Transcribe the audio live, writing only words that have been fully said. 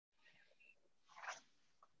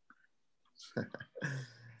All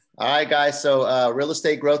right, guys. So Real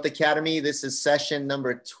Estate Growth Academy, this is session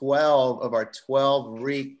number 12 of our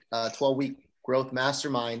 12-week growth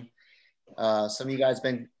mastermind. Some of you guys have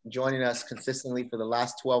been joining us consistently for the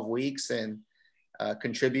last 12 weeks and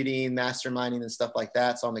contributing, masterminding and stuff like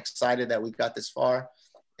that. So I'm excited that we got this far.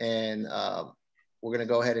 And we're going to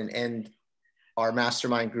go ahead and end our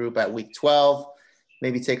mastermind group at week 12.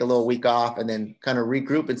 Maybe take a little week off and then kind of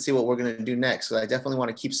regroup and see what we're going to do next. So I definitely want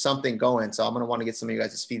to keep something going. So I'm going to want to get some of you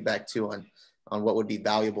guys' feedback too on what would be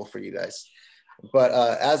valuable for you guys. But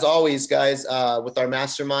as always, guys, with our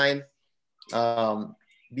mastermind,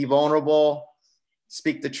 be vulnerable,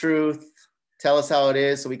 speak the truth, tell us how it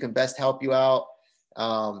is so we can best help you out.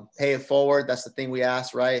 Pay it forward. That's the thing we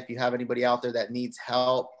ask, right? If you have anybody out there that needs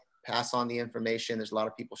help, pass on the information. There's a lot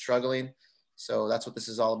of people struggling. So that's what this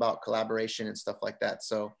is all about, collaboration and stuff like that.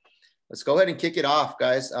 So let's go ahead and kick it off,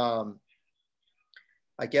 guys. I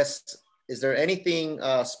guess, is there anything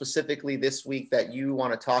specifically this week that you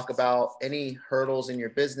want to talk about? Any hurdles in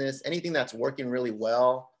your business, anything that's working really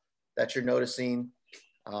well that you're noticing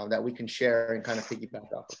that we can share and kind of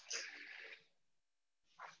piggyback off of?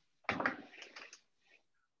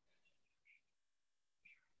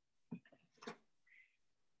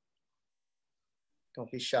 Don't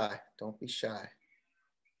be shy. Don't be shy.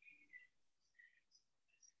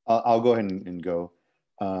 I'll go ahead and go.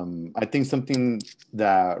 I think something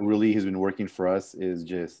that really has been working for us is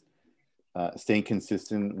just staying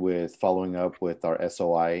consistent with following up with our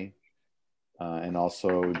SOI and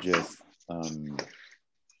also just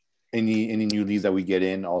any new leads that we get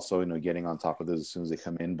in, also, getting on top of those as soon as they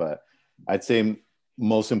come in. But I'd say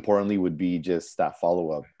most importantly would be just that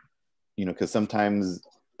follow-up, because sometimes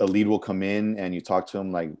a lead will come in and you talk to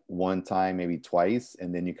them like one time, maybe twice,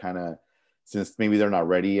 and then you kind of, since maybe they're not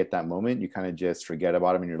ready at that moment, you kind of just forget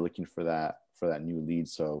about them and you're looking for that new lead.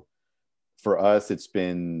 So for us, it's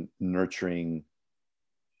been nurturing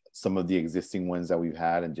some of the existing ones that we've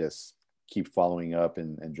had and just keep following up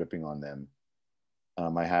and dripping on them.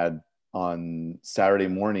 I had on Saturday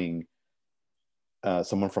morning,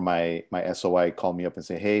 someone from my SOI called me up and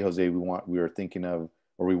say, "Hey, Jose, we were thinking of,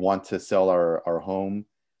 or we want to sell our home.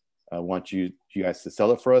 I want you guys to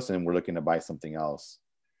sell it for us, and we're looking to buy something else."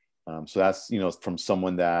 So that's, from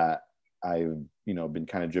someone that I've, been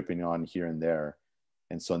kind of dripping on here and there.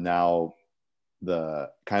 And so now the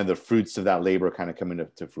fruits of that labor kind of coming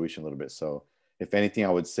to fruition a little bit. So if anything, I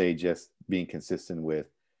would say just being consistent with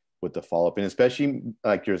the follow-up, and especially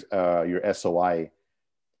like your SOI,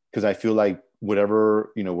 because I feel like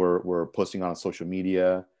whatever, we're posting on social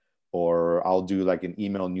media, or I'll do like an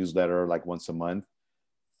email newsletter like once a month.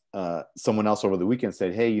 Someone else over the weekend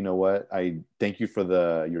said, "Hey, you know what? I thank you for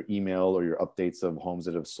your email or your updates of homes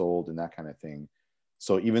that have sold and that kind of thing."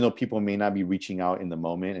 So even though people may not be reaching out in the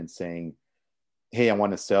moment and saying, "Hey, I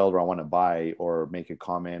want to sell," or "I want to buy," or make a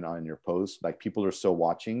comment on your post, like people are still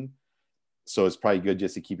watching. So it's probably good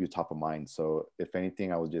just to keep you top of mind. So if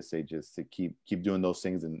anything, I would just say just to keep doing those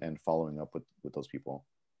things and following up with those people.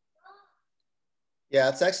 Yeah,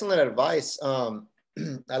 it's excellent advice.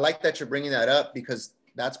 I like that you're bringing that up, because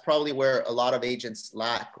that's probably where a lot of agents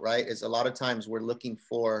lack, right? Is a lot of times we're looking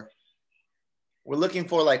for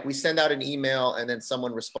like, we send out an email and then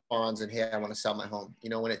someone responds and, "Hey, I want to sell my home."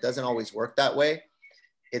 When it doesn't always work that way.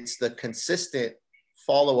 It's the consistent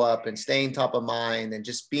follow-up and staying top of mind and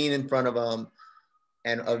just being in front of them.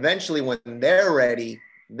 And eventually when they're ready,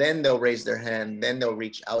 then they'll raise their hand, then they'll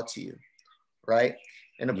reach out to you, right?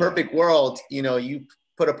 In a perfect world, you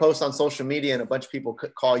put a post on social media and a bunch of people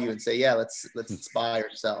could call you and say, "Yeah, let's buy or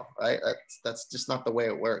sell," right? That's just not the way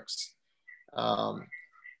it works. And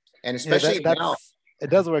especially now, it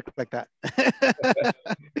does work like that.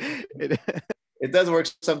 It does work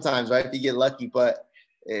sometimes, right? If you get lucky, but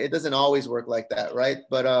it doesn't always work like that, right?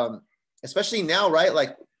 But especially now, right?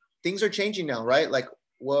 Like things are changing now, right? Like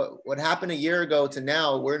what happened a year ago to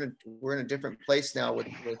now, we're in a different place now with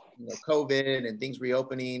COVID and things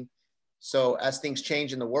reopening. So as things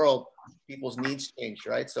change in the world, people's needs change,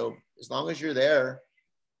 right? So as long as you're there,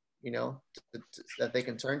 that they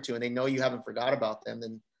can turn to, and they know you haven't forgot about them,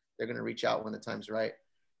 then they're going to reach out when the time's right.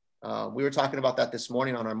 We were talking about that this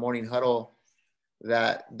morning on our morning huddle,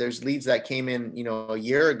 that there's leads that came in, a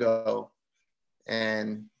year ago,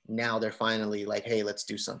 and now they're finally like, "Hey, let's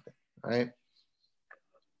do something," right?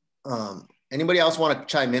 Anybody else want to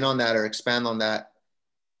chime in on that or expand on that?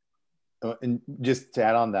 And just to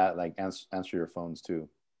add on that, like answer your phones too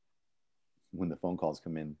when the phone calls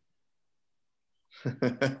come in.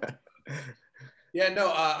 Yeah, no,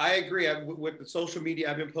 I agree. With the social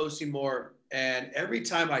media, I've been posting more, and every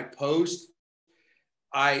time I post,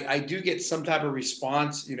 I do get some type of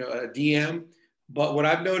response, you know, a DM. But what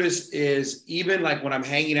I've noticed is even like when I'm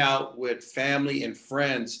hanging out with family and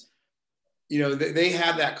friends, you know, they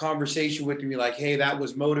have that conversation with me like, hey, that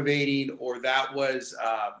was motivating, or that was,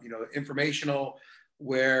 you know, informational,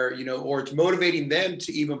 where, you know, or it's motivating them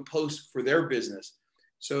to even post for their business.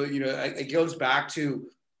 So, you know, it goes back to,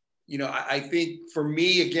 you know, I think for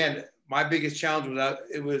me, again, my biggest challenge was that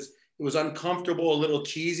it was uncomfortable, a little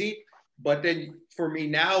cheesy. But then for me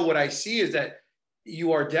now, what I see is that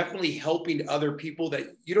you are definitely helping other people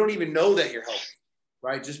that you don't even know that you're helping,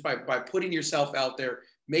 right? Just by putting yourself out there,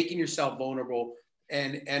 making yourself vulnerable.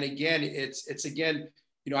 And again, it's again,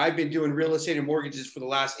 you know, I've been doing real estate and mortgages for the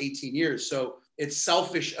last 18 years. So it's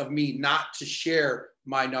selfish of me not to share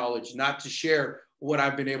my knowledge, not to share what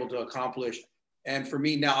I've been able to accomplish. And for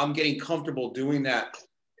me now, I'm getting comfortable doing that.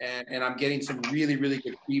 And I'm getting some really, really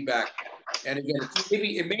good feedback. And again,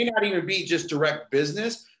 it may not even be just direct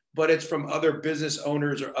business, but it's from other business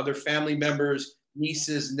owners or other family members,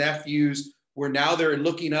 nieces, nephews, where now they're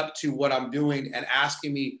looking up to what I'm doing and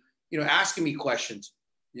asking me, you know, asking me questions.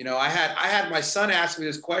 You know, I had my son ask me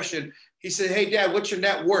this question. He said, "Hey, Dad, what's your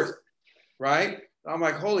net worth?" Right? I'm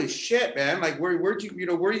like, "Holy shit, man! Like, where'd you, you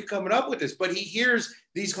know, where are you coming up with this?" But he hears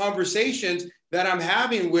these conversations that I'm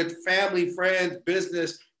having with family, friends,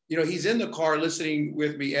 business. You know, he's in the car listening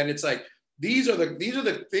with me, and it's like these are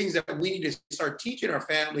the things that we need to start teaching our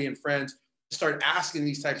family and friends. Start asking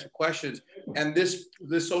these types of questions, and this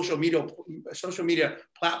social media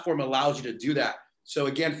platform allows you to do that. So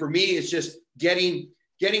again, for me, it's just getting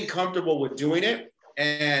comfortable with doing it,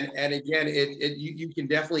 and again, you can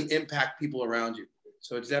definitely impact people around you.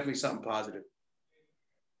 So it's definitely something positive.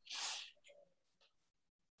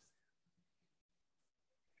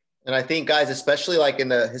 And I think, guys, especially like in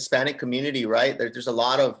the Hispanic community, right? There's a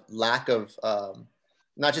lot of lack of,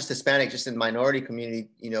 not just Hispanic, just in minority community,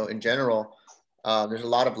 you know, in general. There's a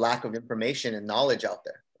lot of lack of information and knowledge out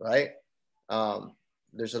there, right?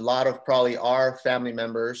 There's a lot of probably our family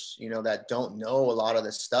members, you know, that don't know a lot of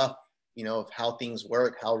this stuff, you know, of how things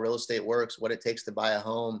work, how real estate works, what it takes to buy a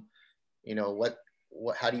home, you know,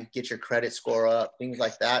 how do you get your credit score up, things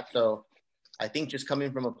like that. So I think just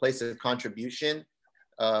coming from a place of contribution,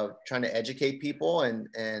 trying to educate people, and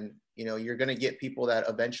you know, you're going to get people that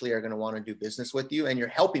eventually are going to want to do business with you, and you're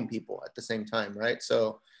helping people at the same time, right?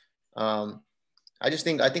 So I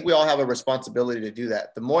think we all have a responsibility to do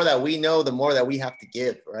that. The more that we know, the more that we have to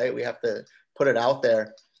give, right? We have to put it out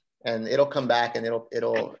there, and it'll come back, and it'll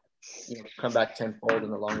you know, come back tenfold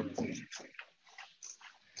in the long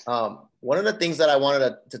run. One of the things that I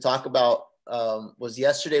wanted to talk about was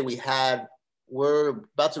yesterday we're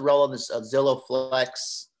about to roll on this Zillow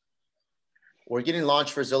Flex. We're getting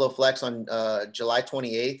launched for Zillow Flex on July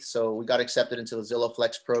 28th. So we got accepted into the Zillow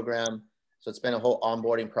Flex program. So it's been a whole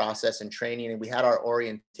onboarding process and training. And we had our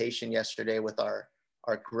orientation yesterday with our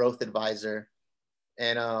growth advisor.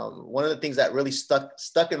 And one of the things that really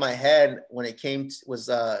stuck in my head when it came to, was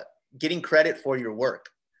getting credit for your work.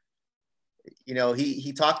 You know,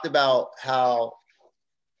 he talked about how,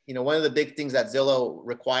 you know, one of the big things that Zillow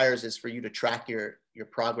requires is for you to track your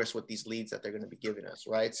progress with these leads that they're going to be giving us,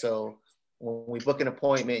 right? So when we book an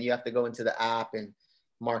appointment, you have to go into the app and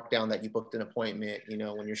mark down that you booked an appointment. You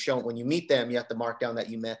know, when you meet them, you have to mark down that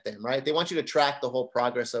you met them, right? They want you to track the whole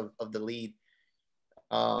progress of the lead.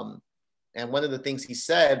 And one of the things he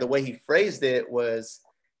said, the way he phrased it was,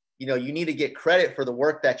 you know, you need to get credit for the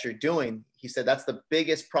work that you're doing. He said that's the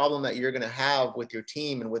biggest problem that you're going to have with your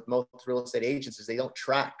team and with most real estate agents is they don't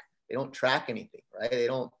track anything, right? They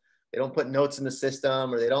don't put notes in the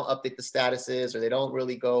system, or they don't update the statuses, or they don't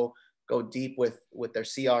really go deep with their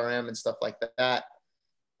CRM and stuff like that.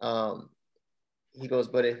 He goes,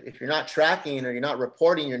 but if you're not tracking or you're not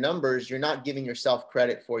reporting your numbers, you're not giving yourself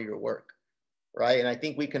credit for your work, right? And I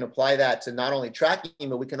think we can apply that to not only tracking,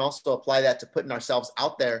 but we can also apply that to putting ourselves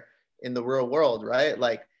out there in the real world, right?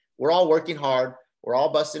 Like, we're all working hard, we're all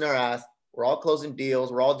busting our ass, we're all closing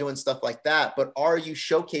deals, we're all doing stuff like that. But are you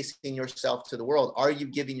showcasing yourself to the world? Are you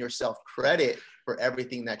giving yourself credit for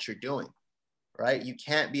everything that you're doing, right? You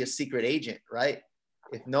can't be a secret agent, right?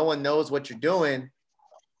 If no one knows what you're doing,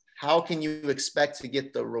 how can you expect to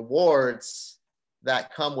get the rewards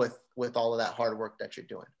that come with all of that hard work that you're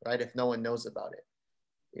doing, right? If no one knows about it,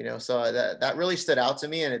 you know. So that really stood out to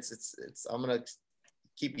me, and it's I'm gonna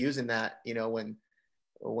keep using that, you know, when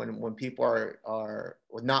people are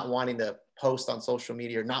not wanting to post on social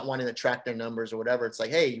media or not wanting to track their numbers or whatever. It's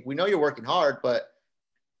like, hey, we know you're working hard, but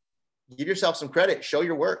give yourself some credit, show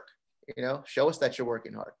your work, you know, show us that you're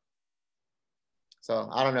working hard. So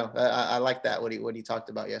I don't know. I like that, what he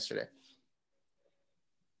talked about yesterday.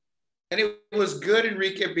 And it was good,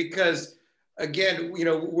 Enrique, because again, you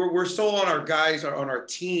know, we're so on our guys on our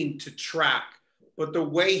team to track, but the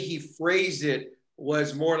way he phrased it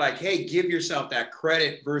was more like, hey, give yourself that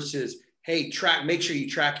credit versus, hey, make sure you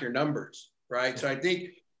track your numbers, right? So I think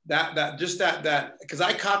that because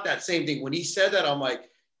I caught that same thing when he said that. I'm like,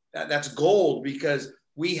 that's gold, because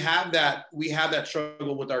we have that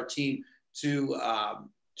struggle with our team to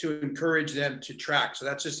encourage them to track. So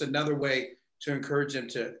that's just another way to encourage them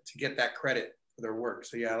to get that credit for their work.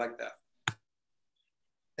 So yeah, I like that.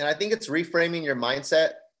 And I think it's reframing your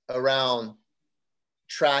mindset around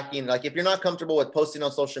tracking. Like if you're not comfortable with posting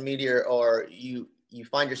on social media, or you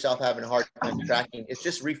find yourself having a hard time tracking, it's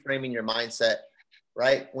just reframing your mindset,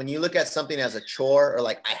 right? When you look at something as a chore, or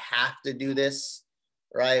like, I have to do this,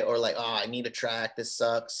 right? Or like, oh, I need to track, this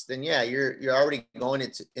sucks. Then yeah, you're already going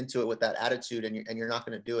into it with that attitude, and you're not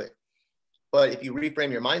going to do it. But if you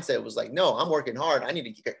reframe your mindset, it was like, no, I'm working hard. I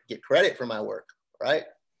need to get credit for my work, right?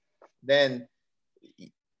 Then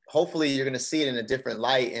hopefully you're going to see it in a different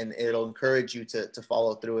light, and it'll encourage you to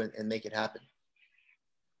follow through and make it happen.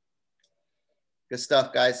 Good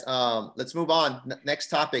stuff, guys. Let's move on. Next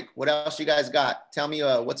topic. What else you guys got? Tell me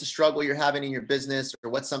what's a struggle you're having in your business, or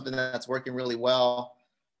what's something that's working really well,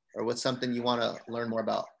 or what's something you want to learn more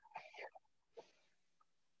about.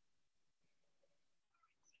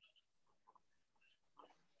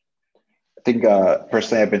 I think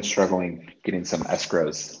personally, I've been struggling getting some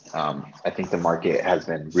escrows. I think the market has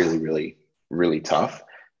been really, really, really tough.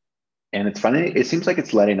 And it's funny, it seems like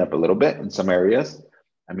it's letting up a little bit in some areas.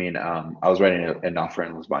 I mean, I was writing an offer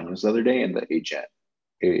in Los Baños the other day, and the agent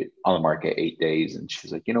on the market 8 days. And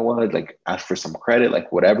she's like, you know what, like, ask for some credit,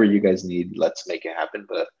 like whatever you guys need, let's make it happen.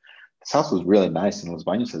 But this house was really nice, and Los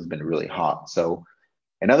Baños has been really hot. So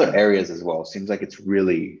in other areas as well, it seems like it's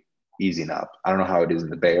really easing up. I don't know how it is in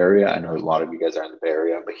the Bay Area. I know a lot of you guys are in the Bay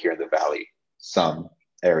Area, but here in the Valley, some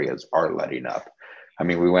areas are letting up. I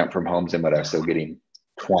mean, we went from homes in Modesto getting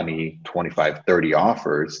 20, 25, 30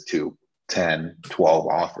 offers to 10, 12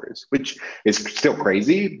 offers, which is still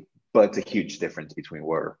crazy, but it's a huge difference between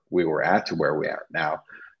where we were at to where we are now.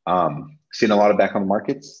 Seeing a lot of back on the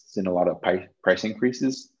markets, seeing a lot of price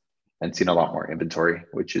increases, and seeing a lot more inventory,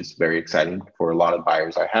 which is very exciting for a lot of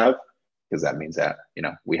buyers I have, because that means that, you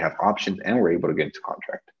know, we have options and we're able to get into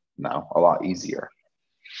contract now a lot easier.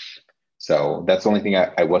 So that's the only thing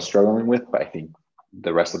I was struggling with, but I think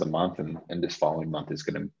the rest of the month and this following month is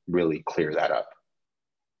going to really clear that up.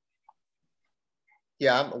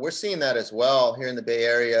 Yeah, we're seeing that as well here in the Bay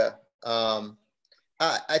Area.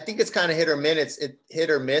 I think it's kind of hit or miss. It's hit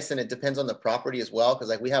or miss, and it depends on the property as well. Because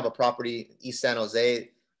like we have a property East San Jose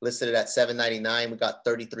listed at $799. We got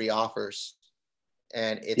 33 offers,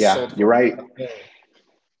 and it's sold. You're right.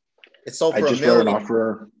 It's sold for I just $1 million. wrote an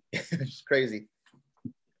offer. It's crazy.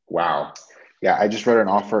 Wow. Yeah, I just wrote an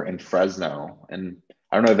offer in Fresno, and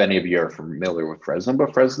I don't know if any of you are familiar with Fresno,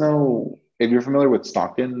 but Fresno, if you're familiar with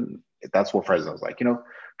Stockton, that's what Fresno's like. You know,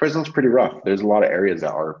 Fresno's pretty rough. There's a lot of areas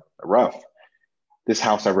that are rough. This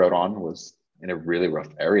house I wrote on was in a really rough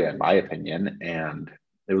area, in my opinion, and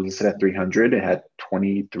it was listed at 300. It had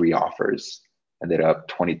 23 offers, ended up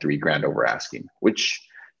 23 grand over asking, which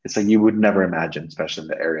it's like you would never imagine, especially in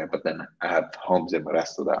the area. But then I have homes in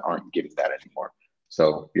Modesto that aren't giving that anymore.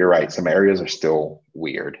 So you're right. Some areas are still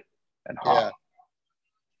weird and hot.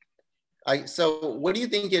 Yeah. So what do you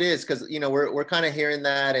think it is? Because, you know, we're kind of hearing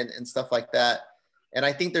that and stuff like that. And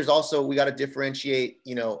I think there's also, we got to differentiate,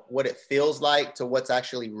 you know, what it feels like to what's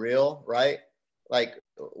actually real, right? Like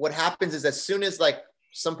what happens is as soon as like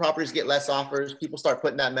some properties get less offers, people start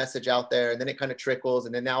putting that message out there, and then it kind of trickles.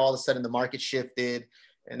 And then now all of a sudden the market shifted,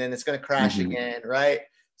 and then it's going to crash again, right?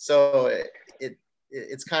 So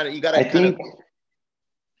it's kind of, you got to kind of.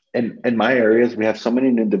 In my areas, we have so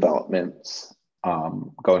many new developments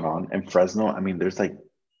going on in Fresno. I mean, there's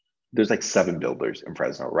like 7 builders in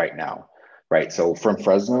Fresno right now, right? So from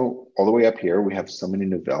Fresno all the way up here, we have so many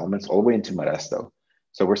new developments all the way into Modesto.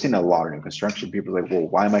 So we're seeing a lot of new construction. People are like, well,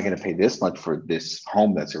 why am I going to pay this much for this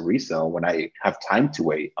home that's a resale when I have time to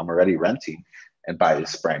wait? I'm already renting and buy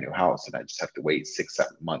this brand new house, and I just have to wait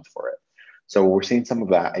 6-7 months for it. So we're seeing some of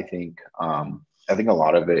that. I think a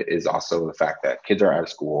lot of it is also the fact that kids are out of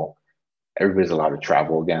school. Everybody's allowed to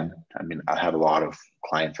travel again. I mean, I have a lot of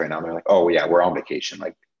clients right now. They're like, oh yeah, we're on vacation.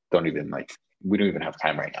 Like, we don't even have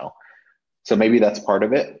time right now. So maybe that's part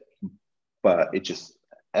of it, but it's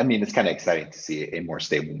kind of exciting to see a more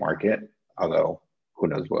stable market, although who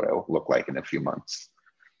knows what it'll look like in a few months.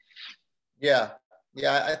 Yeah.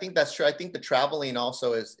 I think that's true. I think the traveling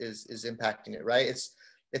also is impacting it, right?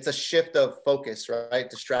 It's a shift of focus, right?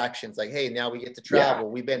 Distractions. Like, hey, now we get to travel.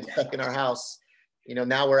 We've been stuck in our house, You know,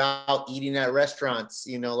 now we're out eating at restaurants,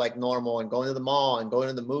 you know, like normal, and going to the mall and going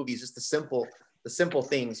to the movies, just the simple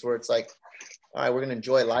things where it's like, all right, we're going to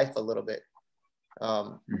enjoy life a little bit.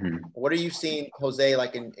 What are you seeing, Jose,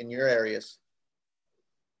 like in your areas?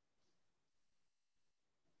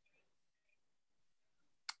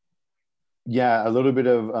 Yeah, a little bit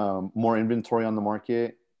of more inventory on the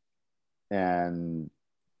market, and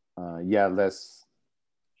yeah, less.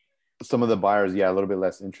 Some of the buyers, yeah, a little bit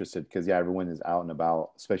less interested because yeah, everyone is out and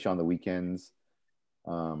about, especially on the weekends.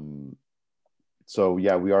 So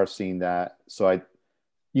yeah, we are seeing that. So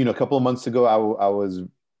a couple of months ago, I was,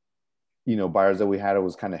 buyers that we had, I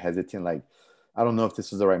was kind of hesitant, like, I don't know if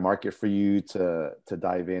this is the right market for you to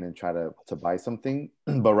dive in and try to buy something.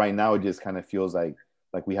 But right now, it just kind of feels like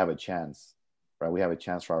we have a chance, right? We have a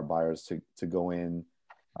chance for our buyers to go in,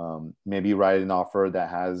 maybe write an offer that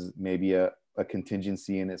has maybe a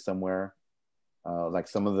contingency in it somewhere. Like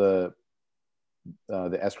some of the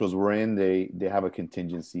escrows we're in, they have a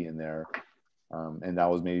contingency in there, and that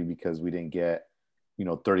was maybe because we didn't get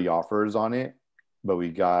 30 offers on it, but we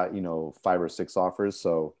got 5 or 6 offers.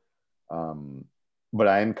 So but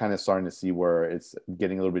I am kind of starting to see where it's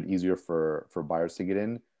getting a little bit easier for buyers to get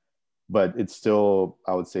in, but it's still,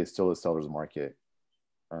 I would say, still a seller's market,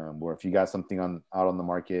 where if you got something out on the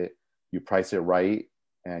market, you price it right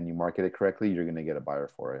and you market it correctly, you're going to get a buyer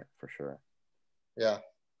for it for sure. Yeah.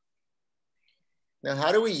 Now,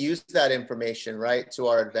 how do we use that information, right, to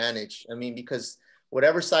our advantage? I mean, because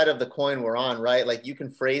whatever side of the coin we're on, right, like you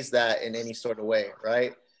can phrase that in any sort of way,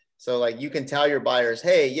 right? So like you can tell your buyers,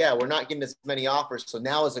 hey, yeah, we're not getting as many offers, so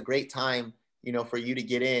now is a great time, for you to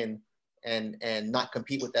get in and not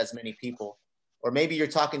compete with as many people. Or maybe you're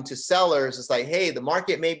talking to sellers, it's like, hey, the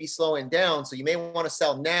market may be slowing down, so you may want to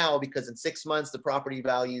sell now because in 6 months the property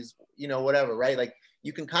values, whatever, right? Like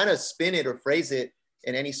you can kind of spin it or phrase it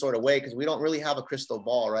in any sort of way, because we don't really have a crystal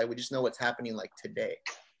ball, right? We just know what's happening like today.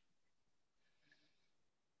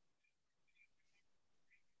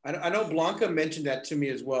 I know Blanca mentioned that to me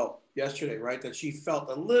as well yesterday, right? That she felt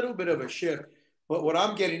a little bit of a shift. But what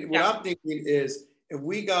I'm thinking is, if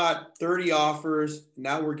we got 30 offers,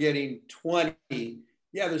 now we're getting 20.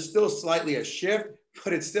 Yeah, there's still slightly a shift,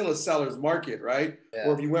 but it's still a seller's market, right? Yeah.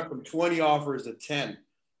 Or if you went from 20 offers to 10,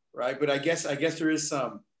 right? But I guess there is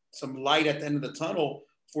some light at the end of the tunnel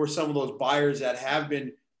for some of those buyers that have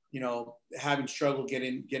been, having struggled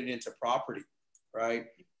getting into property, right?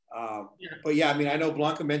 But yeah, I mean, I know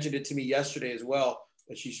Blanca mentioned it to me yesterday as well,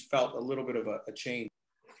 that she felt a little bit of a change.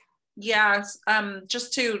 Yes,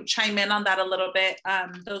 just to chime in on that a little bit,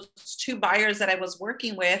 those 2 buyers that I was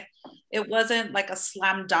working with, it wasn't like a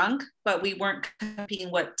slam dunk, but we weren't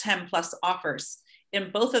competing with 10 plus offers. In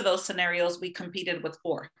both of those scenarios, we competed with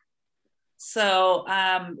 4. So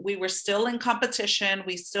we were still in competition.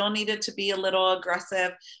 We still needed to be a little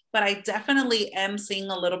aggressive, but I definitely am seeing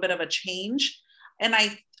a little bit of a change. And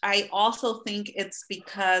I also think it's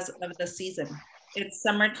because of the season. It's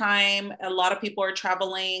summertime. A lot of people are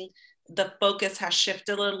traveling. The focus has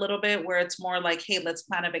shifted a little bit, where it's more like, hey, let's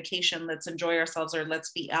plan a vacation, let's enjoy ourselves, or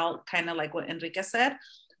let's be out, kind of like what Enrique said.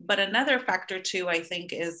 But another factor too, I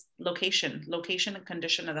think, is location and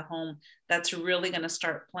condition of the home. That's really going to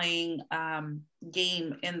start playing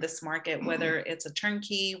game in this market, whether it's a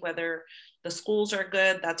turnkey, whether the schools are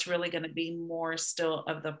good. That's really going to be more still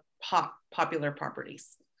of the popular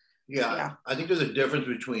properties. Yeah, I think there's a difference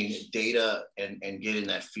between data and getting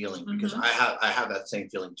that feeling, because I have that same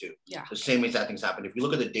feeling too. Yeah. The same exact things happen. If you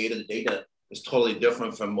look at the data is totally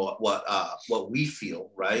different from what we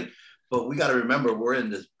feel, right? But we got to remember, we're in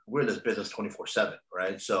this business 24/7,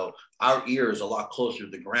 right? So our ear is a lot closer to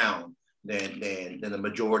the ground than the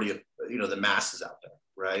majority of the masses out there,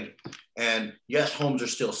 right? And yes, homes are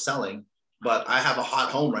still selling, but I have a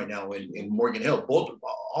hot home right now in Morgan Hill.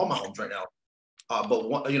 All my homes right now. But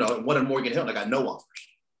one in Morgan Hill, I got no offers,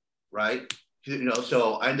 right?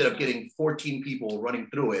 So I ended up getting 14 people running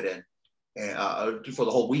through it and for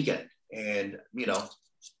the whole weekend, and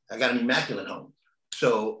I got an immaculate home.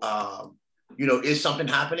 So is something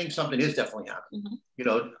happening? Something is definitely happening.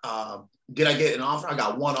 Did I get an offer? I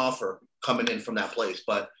got 1 offer coming in from that place,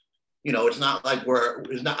 but it's not like I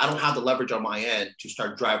don't have the leverage on my end to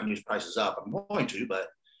start driving these prices up. I'm going to, but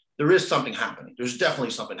there is something happening. There's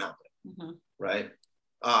definitely something happening. Right.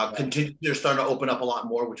 Contingents are starting to open up a lot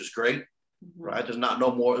more, which is great. Right. There's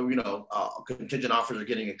no more, contingent offers are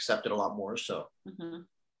getting accepted a lot more. So,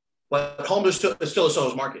 but homes are still a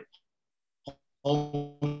seller's market.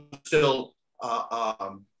 Homes are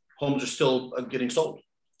still getting sold.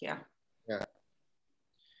 Yeah. Yeah.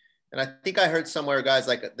 And I think I heard somewhere, guys,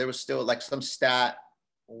 like there was still like some stat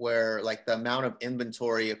where like the amount of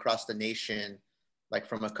inventory across the nation like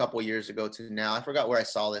from a couple years ago to now. I forgot where I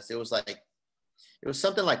saw this. It was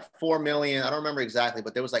something like 4 million. I don't remember exactly,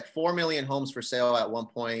 but there was like 4 million homes for sale at one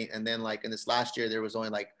point. And then like in this last year, there was only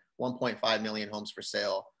like 1.5 million homes for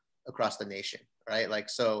sale across the nation, right? Like,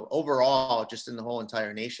 so overall, just in the whole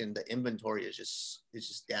entire nation, the inventory is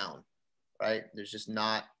just down, right? There's just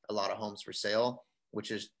not a lot of homes for sale,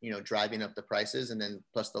 which is, driving up the prices, and then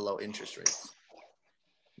plus the low interest rates.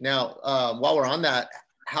 Now, while we're on that,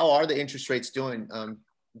 how are the interest rates doing?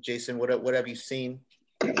 Jason, what have you seen?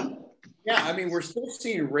 Yeah, I mean, we're still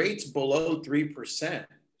seeing rates below 3%.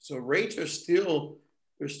 So rates are still,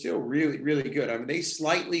 they're still really, really good. I mean, they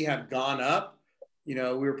slightly have gone up. We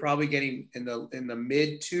were probably getting in the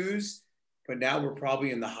mid twos, but now we're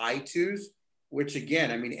probably in the high twos, which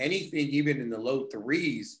again, I mean, anything even in the low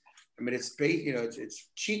threes, I mean, it's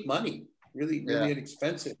cheap money, really, really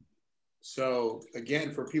inexpensive. So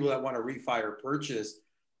again, for people that want to refi or purchase,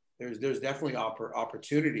 there's definitely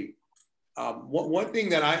opportunity. One thing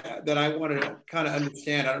that I want to kind of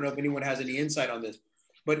understand, I don't know if anyone has any insight on this,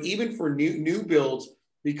 but even for new builds,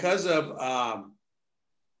 because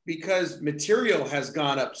material has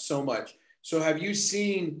gone up so much. So have you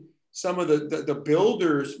seen some of the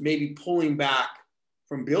builders maybe pulling back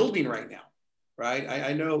from building right now? Right.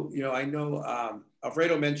 I know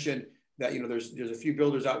Alfredo mentioned that, there's a few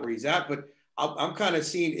builders out where he's at, but I'm kind of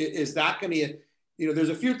seeing, is that going to, there's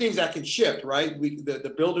a few things that can shift, right?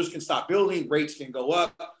 The builders can stop building, rates can go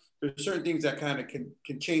up. There's certain things that kind of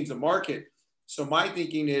can change the market. So my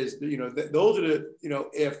thinking is, those are the,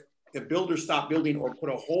 if the builders stop building or put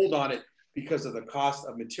a hold on it because of the cost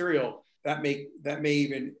of material, that may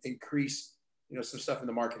even increase, some stuff in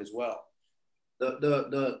the market as well.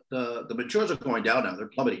 The materials are going down now. They're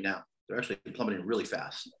plummeting now. They're actually plummeting really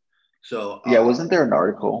fast. So yeah, wasn't there an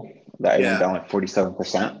article that it went down like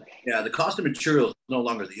 47%? Yeah, the cost of materials is no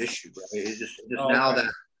longer the issue, right? It's just now that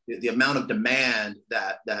the amount of demand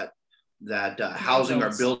that housing or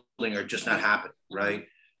building are just not happening, right?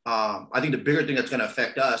 I think the bigger thing that's going to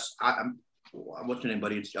affect us, what's your name,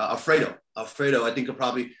 buddy? It's Alfredo. I think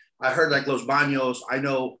I heard like Los Baños. I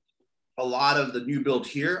know a lot of the new builds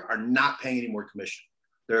here are not paying any more commission.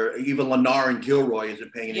 Even Lennar and Gilroy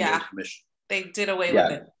isn't paying any more commission. They did away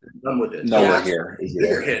with it. Done with it. Nowhere here is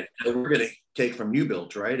bigger hit that we're going to take from new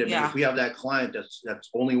builds, right? I mean, if we have that client that's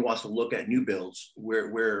only wants to look at new builds,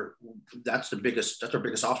 that's our biggest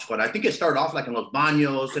obstacle. And I think it started off like in Los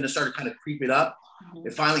Baños, and it started kind of creeping up. Mm-hmm.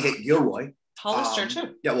 It finally hit Gilroy. Hollister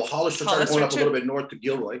too. Yeah, well, Hollister started going up a little bit north to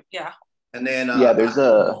Gilroy. Yeah. And then there's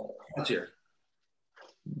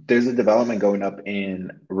a development going up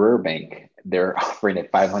in Burbank. They're offering a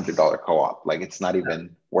 $500 co-op. Like, it's not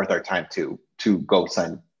even worth our time to go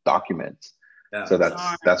sign documents. Yeah. So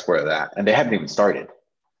that's where that, and they haven't even started.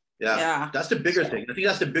 Yeah. That's the bigger thing. I think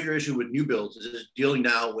that's the bigger issue with new builds is just dealing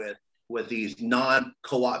now with these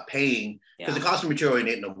non-co-op paying, because the cost of material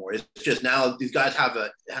ain't no more. It's just now these guys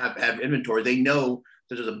have inventory. They know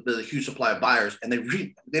there's a huge supply of buyers, and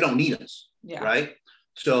they don't need us. Yeah. Right.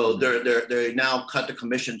 So they now cut the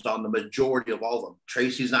commissions on the majority of all of them.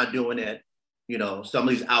 Tracy's not doing it. Some of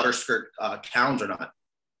these outer skirt towns are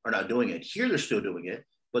not doing it. Here they're still doing it,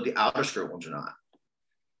 but the outer skirt ones are not.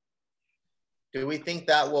 Do we think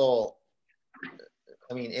that will,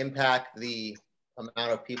 impact the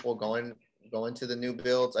amount of people going to the new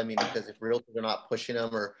builds? I mean, because if realtors are not pushing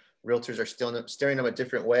them, or realtors are still steering them a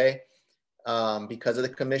different way because of the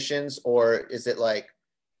commissions, or is it like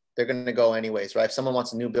they're going to go anyways, right? If someone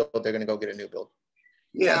wants a new build, they're going to go get a new build.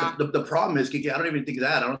 Yeah. The problem is, Kiki, I don't even think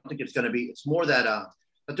that. I don't think it's going to be. It's more that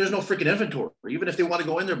there's no freaking inventory. Even if they want to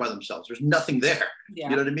go in there by themselves, there's nothing there. Yeah.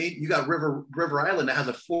 You know what I mean? You got River Island that has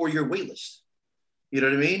a 4-year wait list. You know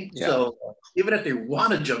what I mean? Yeah. So even if they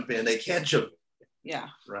want to jump in, they can't jump in. Yeah.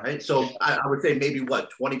 Right. So I would say maybe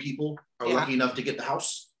 20 people are lucky enough to get the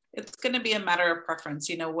house. It's going to be a matter of preference.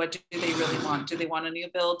 What do they really want? Do they want a new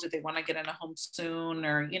build? Do they want to get in a home soon?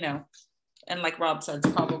 Or, and like Rob said, it's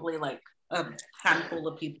probably like a handful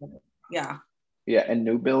of people. Yeah. Yeah. And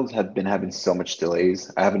new builds have been having so much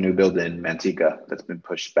delays. I have a new build in Manteca that's been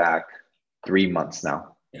pushed back 3 months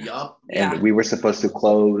now. Yup. And we were supposed to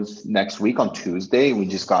close next week on Tuesday. We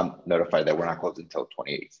just got notified that we're not closing until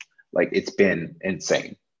 28th. Like, it's been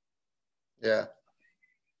insane. Yeah.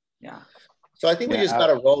 Yeah. So I think we just got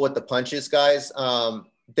to roll with the punches, guys.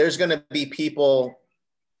 There's going to be people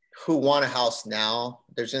who want a house now.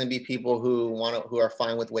 There's going to be people who are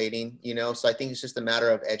fine with waiting, So I think it's just a matter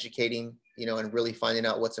of educating, and really finding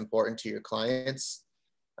out what's important to your clients.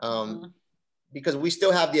 Because we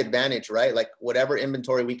still have the advantage, right? Like, whatever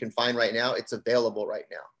inventory we can find right now, it's available right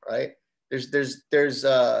now, right? There's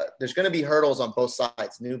going to be hurdles on both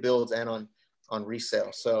sides, new builds and on on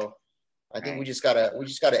resale. So I think we just gotta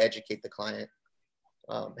educate the client.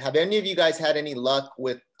 Have any of you guys had any luck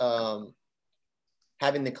with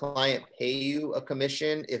having the client pay you a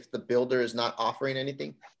commission if the builder is not offering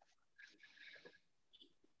anything?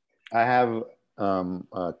 I have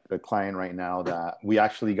a client right now that we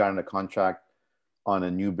actually got in a contract on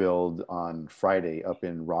a new build on Friday up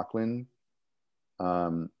in Rockland.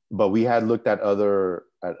 But we had looked at other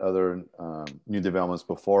new developments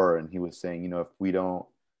before, and he was saying, you know,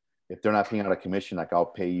 if they're not paying out a commission, like I'll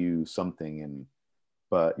pay you something.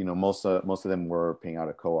 But you know, most of them were paying out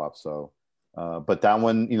a co-op. So, but that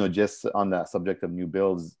one, you know, just on that subject of new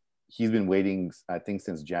builds, he's been waiting, I think,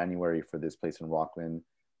 since January for this place in Rockland.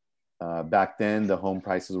 Back then, the home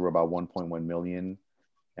prices were about 1.1 million,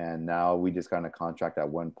 and now we just got in a contract at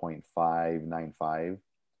 1.595.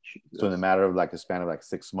 So in a matter of like a span of like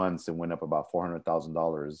 6 months, it went up about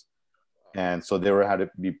 $400,000. And so they had to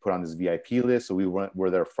be put on this VIP list. So we were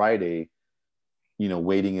there Friday, you know,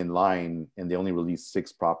 waiting in line, and they only released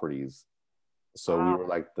 6 properties. So we were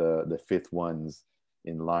like the 5th ones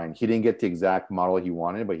in line. He didn't get the exact model he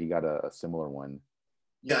wanted, but he got a similar one.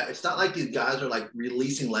 Yeah, it's not like these guys are like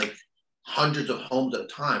releasing like hundreds of homes at a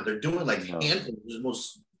time. They're doing like handfuls. It's the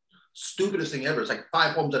most stupidest thing ever. It's like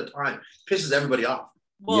 5 homes at a time. Pisses everybody off.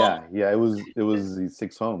 Well, yeah, it was these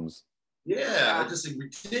 6 homes. Yeah, it's just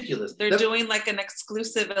ridiculous. They're doing like an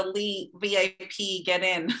exclusive elite VIP get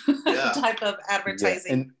in type of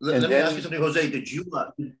advertising. Yeah. Let me ask you something, Jose. Did you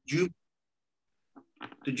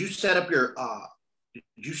set up your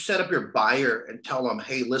buyer and tell them,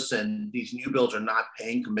 hey, listen, these new builds are not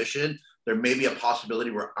paying commission. There may be a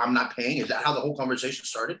possibility where I'm not paying. Is that how the whole conversation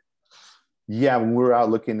started? Yeah, when we were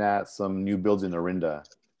out looking at some new builds in Orinda,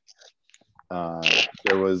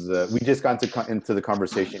 there was we just got into the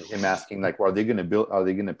conversation, him asking like, well, are they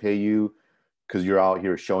going to pay you because you're out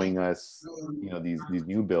here showing us, you know, these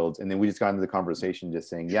new builds? And then we just got into the conversation just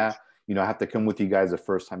saying, yeah, you know, I have to come with you guys the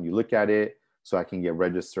first time you look at it so I can get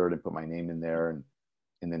registered and put my name in there.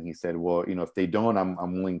 And then he said, well, you know, if they don't,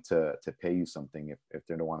 I'm willing to pay you something if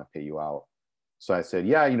they don't want to pay you out. So I said,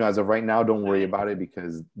 yeah, you know, as of right now, don't worry about it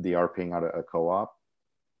because they are paying out a co-op.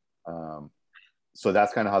 So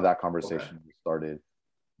that's kind of how that conversation started.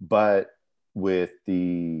 But with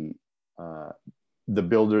this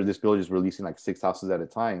builder is releasing like 6 houses at a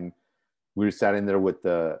time. We were sat in there with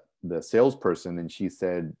the salesperson, and she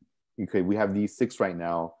said, okay, we have these 6 right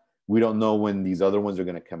now. We don't know when these other ones are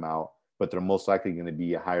going to come out, but they're most likely going to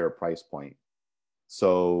be a higher price point.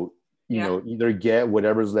 So, you know, either get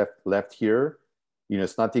whatever's left here. You know,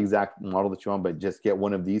 it's not the exact model that you want, but just get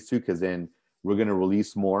one of these 2, because then we're going to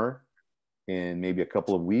release more in maybe a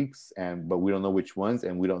couple of weeks, but we don't know which ones,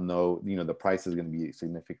 and we don't know, you know, the price is going to be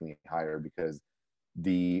significantly higher because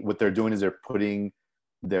what they're doing is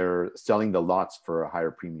they're selling the lots for a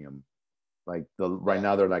higher premium. Like right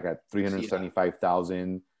now they're like at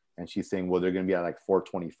 375,000, and she's saying, well, they're going to be at like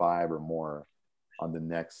 425 or more on the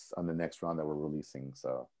next round that we're releasing.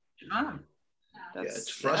 So it's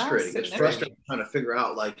frustrating. It's frustrating trying to figure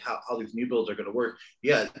out like how these new builds are going to work.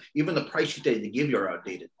 Yeah, even the price sheet they give you are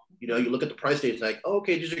outdated. You know, you look at the price date, it's like, oh,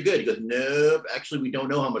 okay, these are good. He goes, nope, actually, we don't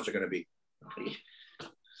know how much they're going to be.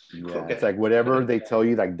 Yeah, it's like whatever they tell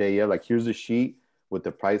you, like day of, like here's a sheet with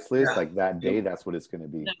the price list, like that day, that's what it's going to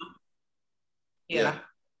be. Yeah.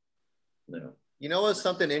 You know what's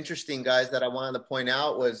something interesting, guys, that I wanted to point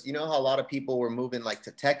out was, you know how a lot of people were moving like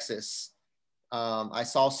to Texas. I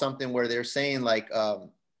saw something where they're saying like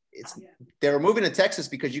they were moving to Texas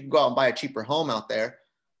because you can go out and buy a cheaper home out there.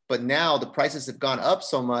 But now the prices have gone up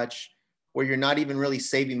so much where you're not even really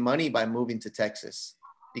saving money by moving to Texas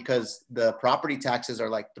because the property taxes are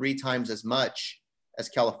like 3 times as much as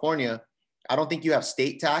California. I don't think you have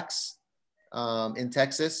state tax in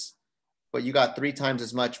Texas, but you got 3 times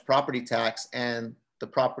as much property tax, and the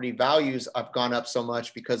property values have gone up so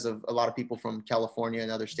much because of a lot of people from California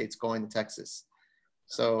and other states going to Texas.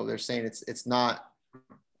 So they're saying it's not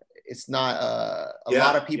a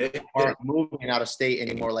lot of people aren't moving out of state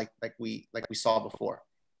anymore like we saw before.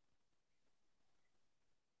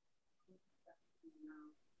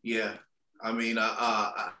 Yeah, I mean,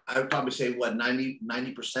 I would probably say what 90%,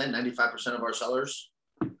 95% of our sellers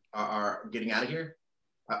are getting out of here.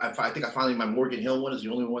 I think I finally, my Morgan Hill one is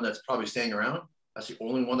the only one that's probably staying around. That's the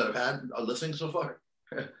only one that I've had listening so far.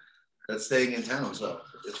 That's staying in town, so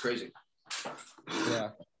it's crazy.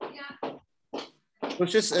 Yeah.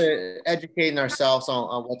 It's just educating ourselves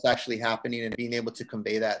on what's actually happening and being able to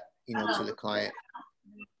convey that, you know, to the client.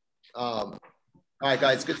 All right,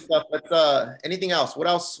 guys, good stuff. Let's, anything else? What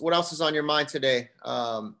else is on your mind today?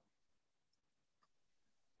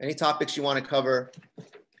 Any topics you want to cover?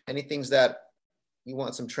 Any things that you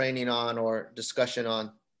want some training on or discussion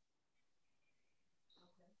on?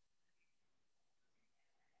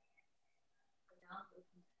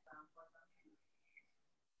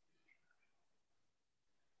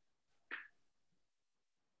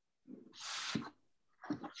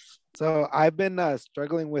 So I've been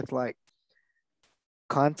struggling with like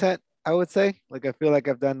content, I would say. Like I feel like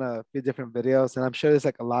I've done a few different videos, and I'm sure there's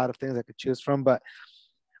like a lot of things I could choose from. But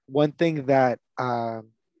one thing that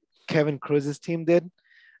Kevin Cruz's team did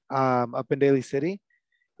up in Daly City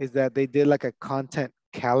is that they did like a content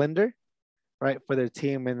calendar, right, for their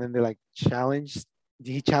team, and then they like challenged.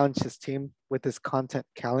 He challenged his team with this content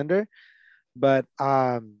calendar, but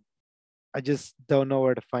I just don't know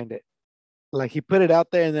where to find it. Like he put it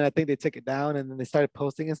out there, and then I think they took it down, and then they started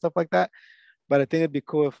posting and stuff like that. But I think it'd be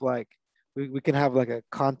cool if like we can have like a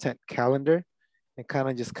content calendar and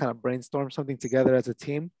kind of brainstorm something together as a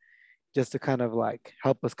team, just to kind of like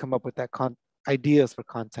help us come up with that ideas for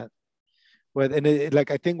content. But and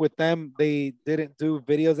like I think with them, they didn't do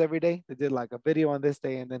videos every day. They did like a video on this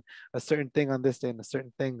day and then a certain thing on this day and a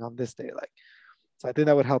certain thing on this day. Like, so I think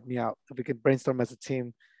that would help me out if we could brainstorm as a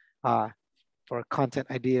team for content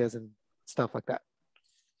ideas and stuff like that.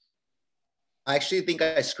 I actually think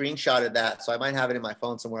I screenshotted that, so I might have it in my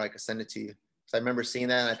phone somewhere. I could send it to you. So I remember seeing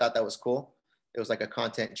that, and I thought that was cool. It was like a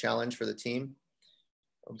content challenge for the team.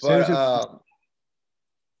 But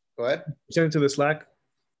go ahead. Send it to the Slack.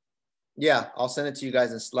 Yeah, I'll send it to you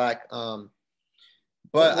guys in Slack.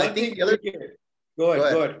 But I think the other. Go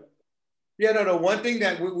ahead. Yeah, no. One thing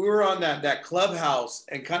that we were on that clubhouse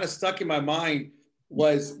and kind of stuck in my mind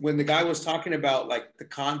was when the guy was talking about like the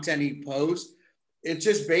content he posts. It's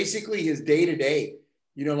just basically his day to day.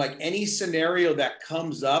 You know, like any scenario that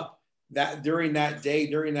comes up that during that day,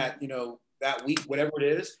 during that that week, whatever it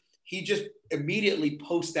is, he just immediately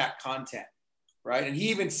posts that content, right? And he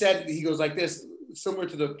even said, he goes like this, similar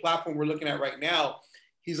to the platform we're looking at right now.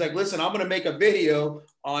 He's like, listen, I'm going to make a video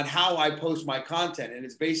on how I post my content. And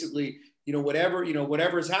it's basically, whatever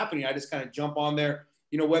is happening, I just kind of jump on there,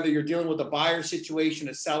 whether you're dealing with a buyer situation,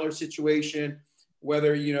 a seller situation,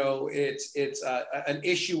 whether, it's an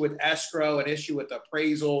issue with escrow, an issue with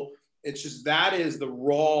appraisal. It's just, that is the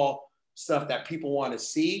raw stuff that people want to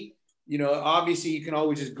see. Obviously you can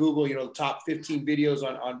always just Google, the top 15 videos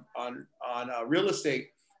on real estate.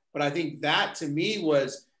 But I think that to me it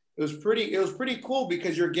was pretty cool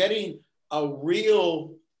because you're getting a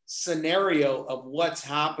real scenario of what's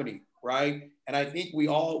happening, right? And I think we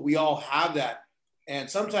all have that. And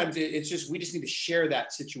sometimes it's just, we just need to share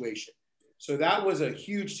that situation. So that was a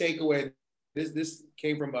huge takeaway. This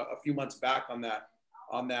came from a few months back on that,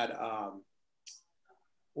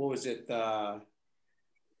 what was it?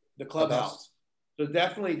 The clubhouse. So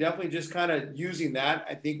definitely just kind of using that,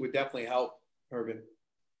 I think would definitely help, Urban.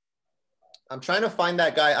 I'm trying to find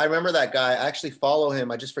that guy. I remember that guy. I actually follow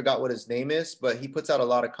him. I just forgot what his name is, but he puts out a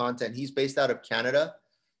lot of content. He's based out of Canada.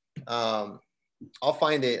 I'll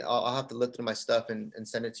find it. I'll have to look through my stuff and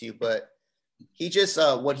send it to you. But he just,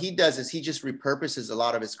 what he does is he just repurposes a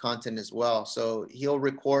lot of his content as well. So he'll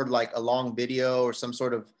record like a long video or some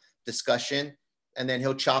sort of discussion, and then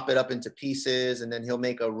he'll chop it up into pieces, and then he'll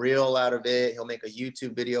make a reel out of it. He'll make a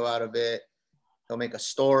YouTube video out of it. He'll make a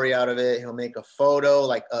story out of it. He'll make a photo,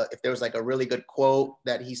 like if there was like a really good quote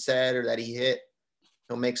that he said or that he hit,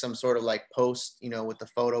 he'll make some sort of like post, with the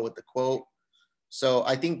photo, with the quote. So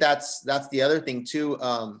I think that's the other thing too.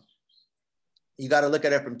 You got to look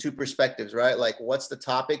at it from two perspectives, right? Like what's the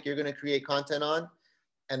topic you're going to create content on?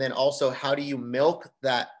 And then also how do you milk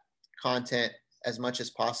that content as much as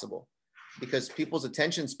possible? Because people's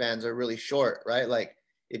attention spans are really short, right? Like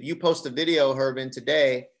if you post a video, Hervin,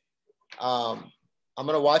 today, I'm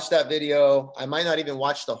going to watch that video. I might not even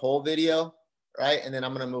watch the whole video, right? And then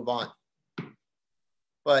I'm going to move on.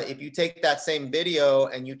 But if you take that same video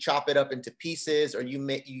and you chop it up into pieces, or you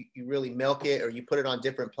really milk it, or you put it on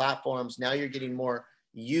different platforms, now you're getting more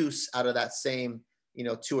use out of that same,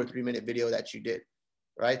 2 or 3 minute video that you did,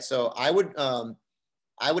 right? So I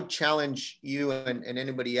would challenge you and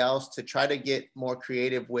anybody else to try to get more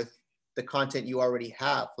creative with the content you already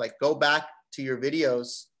have. Like go back to your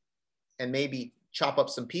videos and maybe chop up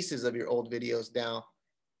some pieces of your old videos down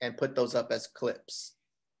and put those up as clips,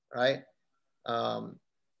 right?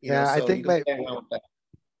 I think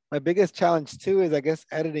my biggest challenge too is, I guess,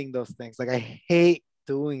 editing those things. Like I hate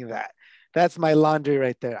doing that. That's my laundry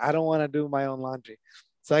right there. I don't want to do my own laundry.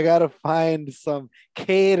 So I got to find some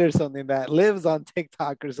kid or something that lives on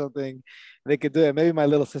TikTok or something. They could do it. Maybe my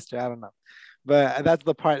little sister, I don't know. But that's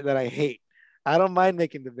the part that I hate. I don't mind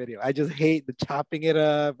making the video. I just hate the chopping it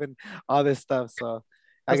up and all this stuff. So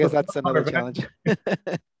I guess that's another challenge.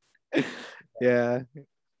 Yeah.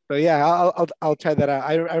 So yeah, I'll try that out.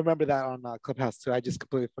 I remember that on Clubhouse too. I just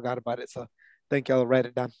completely forgot about it. So thank you. I'll write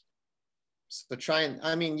it down. So try and,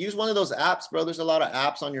 I mean, use one of those apps, bro. There's a lot of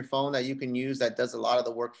apps on your phone that you can use that does a lot of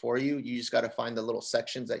the work for you. You just got to find the little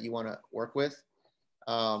sections that you want to work with.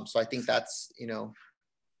 So I think that's, you know,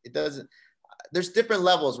 it doesn't, there's different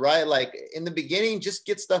levels, right? Like in the beginning, just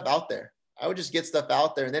get stuff out there. I would just get stuff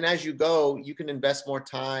out there. And then as you go, you can invest more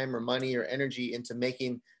time or money or energy into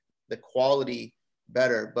making the quality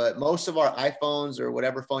better. But most of our iPhones or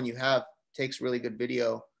whatever phone you have takes really good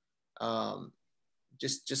video.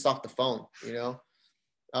 Just off the phone, you know.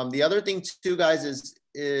 The other thing too, guys,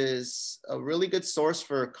 is a really good source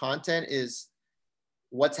for content is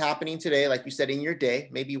what's happening today, like you said, in your day.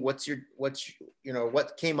 Maybe what's you know,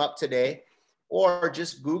 what came up today, or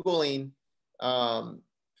just Googling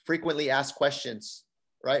frequently asked questions,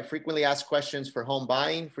 right? Frequently asked questions for home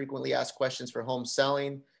buying, frequently asked questions for home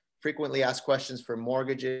selling, frequently asked questions for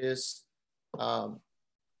mortgages.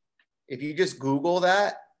 If you just Google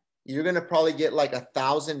that, you're going to probably get like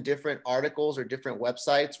 1,000 different articles or different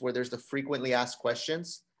websites where there's the frequently asked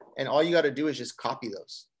questions. And all you got to do is just copy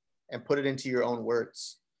those and put it into your own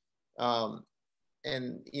words.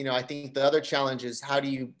 And, you know, I think the other challenge is how do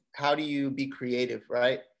you be creative,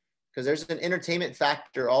 right? Because there's an entertainment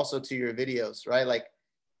factor also to your videos, right? Like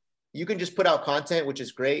you can just put out content, which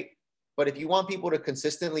is great. But if you want people to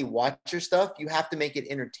consistently watch your stuff, you have to make it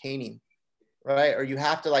entertaining, right? Or you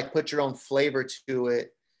have to like put your own flavor to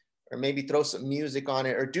it, or maybe throw some music on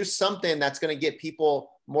it, or do something that's going to get people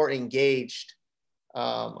more engaged.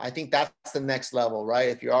 I think that's the next level, right?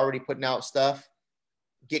 If you're already putting out stuff,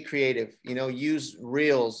 get creative, you know, use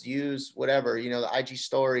reels, use whatever, you know, the IG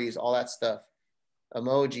stories, all that stuff,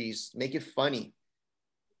 emojis, make it funny.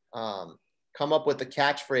 Come up with a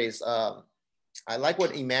catchphrase. I like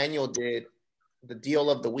what Emmanuel did, the deal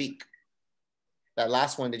of the week. That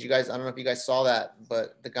last one, did you guys, I don't know if you guys saw that,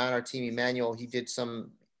 but the guy on our team, Emmanuel, he did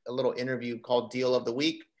a little interview called Deal of the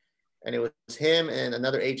Week. And it was him and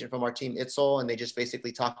another agent from our team, Itzel, and they just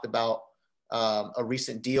basically talked about a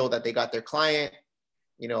recent deal that they got their client,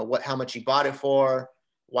 you know, how much he bought it for,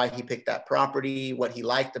 why he picked that property, what he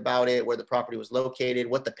liked about it, where the property was located,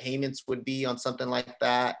 what the payments would be on something like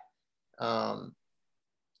that.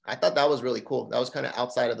 I thought that was really cool. That was kind of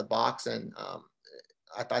outside of the box, and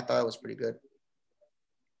I thought it was pretty good.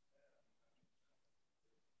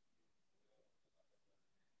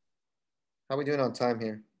 How are we doing on time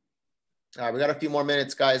here? All right, we got a few more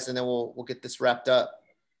minutes, guys, and then we'll get this wrapped up.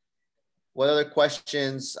 What other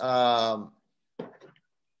questions?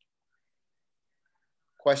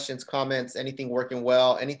 Questions, comments, anything working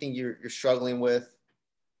well, anything you're struggling with?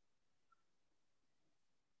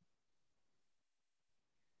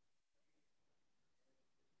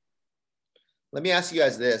 Let me ask you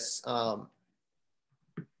guys this.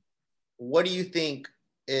 What do you think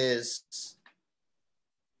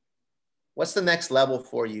what's the next level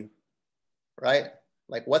for you, right?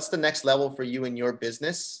 Like what's the next level for you in your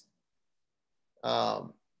business?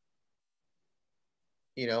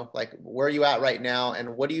 You know, like where are you at right now?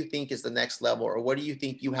 And what do you think is the next level? Or what do you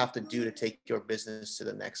think you have to do to take your business to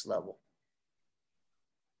the next level?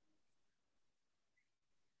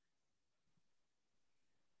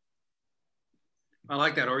 I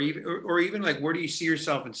like that. Or even like, where do you see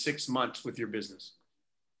yourself in 6 months with your business?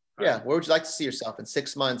 Yeah. Where would you like to see yourself in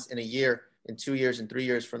 6 months, in a year, in 2 years, in 3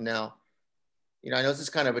 years from now? You know, I know this is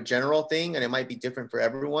kind of a general thing and it might be different for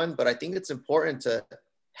everyone, but I think it's important to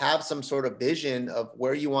have some sort of vision of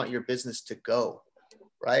where you want your business to go,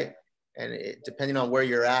 right? And depending on where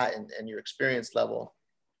you're at and your experience level,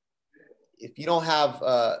 if you don't have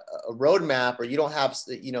a roadmap or you don't have,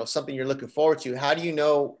 you know, something you're looking forward to, how do you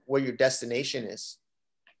know where your destination is?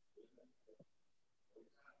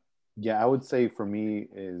 Yeah, I would say for me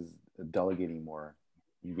is delegating more,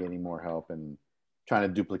 getting more help, and trying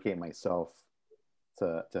to duplicate myself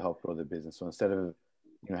to help grow the business. So instead of,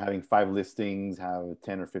 you know, having 5 listings, have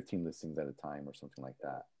 10 or 15 listings at a time or something like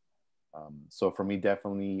that. So for me,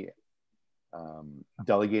 definitely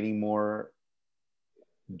delegating more,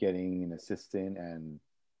 getting an assistant, and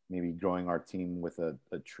maybe growing our team with a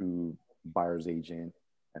true buyer's agent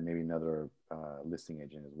and maybe another listing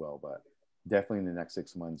agent as well. But definitely in the next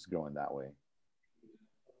 6 months, growing that way.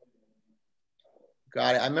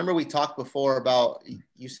 Got it. I remember we talked before about,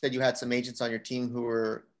 you said you had some agents on your team who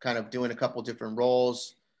were kind of doing a couple different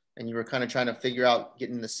roles and you were kind of trying to figure out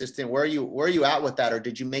getting an assistant. Where are you at with that? Or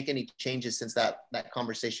did you make any changes since that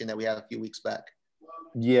conversation that we had a few weeks back?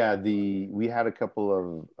 Yeah, we had a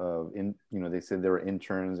couple of you know, they said they were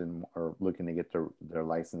interns and are looking to get their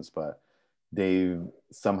license, but they've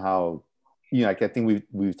somehow you know, like I think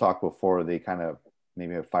we've talked before, they kind of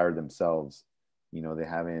maybe have fired themselves. You know, they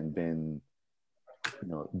haven't been, you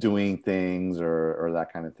know, doing things or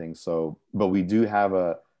that kind of thing. So, but we do have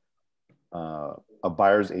a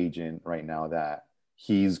buyer's agent right now that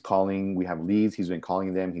he's calling. We have leads. He's been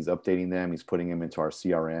calling them. He's updating them. He's putting them into our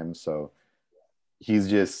CRM. So he's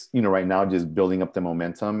just, you know, right now just building up the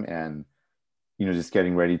momentum and, you know, just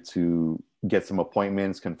getting ready to get some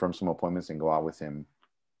appointments, confirm some appointments, and go out with him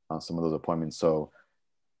on some of those appointments. So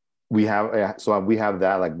we have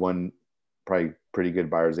that, like, one probably pretty good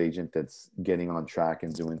buyer's agent that's getting on track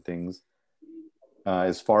and doing things.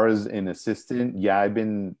 As far as an assistant, yeah, I've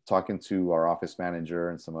been talking to our office manager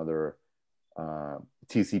and some other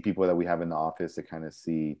TC people that we have in the office to kind of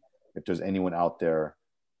see if there's anyone out there.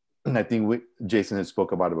 And I think Jason has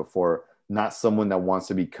spoke about it before, not someone that wants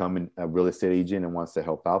to become a real estate agent and wants to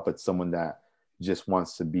help out, but someone that just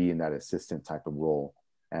wants to be in that assistant type of role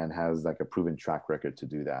and has like a proven track record to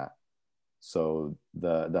do that. So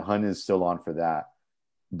the hunt is still on for that,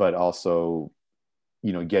 but also,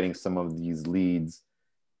 you know, getting some of these leads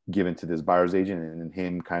given to this buyer's agent and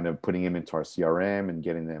him kind of putting him into our CRM and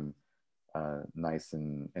getting them nice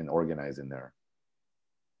and organized in there.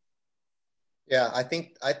 Yeah, I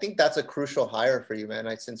think that's a crucial hire for you, man.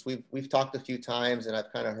 Since we've talked a few times and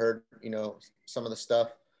I've kind of heard, you know, some of the stuff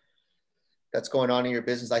that's going on in your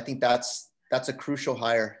business. I think that's a crucial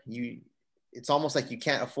hire. It's almost like you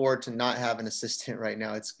can't afford to not have an assistant right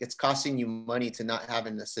now. It's costing you money to not have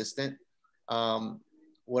an assistant.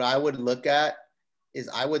 What I would look at is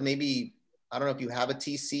I don't know if you have a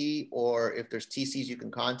TC or if there's TCs you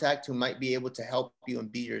can contact who might be able to help you and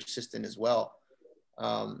be your assistant as well.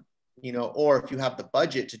 You know, or if you have the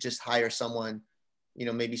budget to just hire someone, you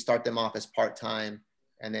know, maybe start them off as part-time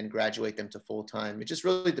and then graduate them to full-time. It just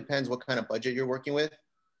really depends what kind of budget you're working with.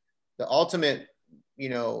 The ultimate, you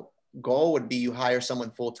know, goal would be you hire someone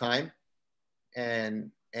full-time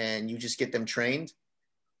and you just get them trained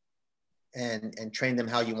and train them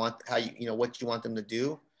what you want them to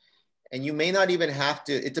do. And you may not even have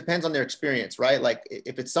to, it depends on their experience, right? Like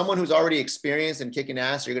if it's someone who's already experienced and kicking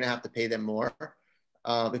ass, you're going to have to pay them more.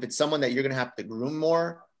 If it's someone that you're going to have to groom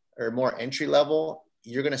more or more entry level,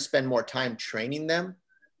 you're going to spend more time training them,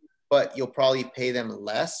 but you'll probably pay them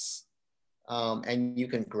less, and you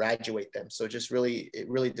can graduate them. So it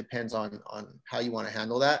really depends on how you want to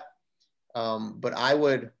handle that. But I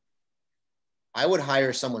would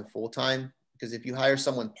hire someone full-time, because if you hire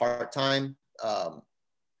someone part-time,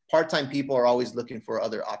 part-time people are always looking for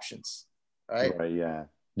other options, right? Right, yeah.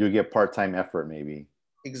 You'll get part-time effort maybe.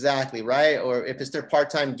 Exactly, right? Or if it's their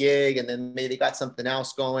part-time gig and then maybe they got something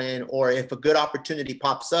else going, or if a good opportunity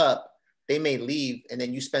pops up, they may leave and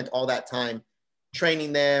then you spent all that time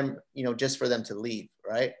training them, you know, just for them to leave,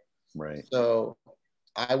 right? Right. So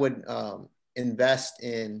I would invest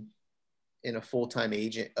in a full-time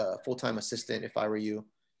agent, full-time assistant if I were you.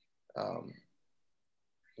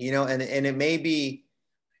 You know, and it may be,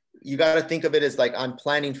 you got to think of it as like, I'm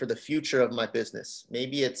planning for the future of my business.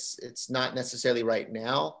 Maybe it's not necessarily right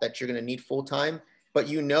now that you're going to need full-time, but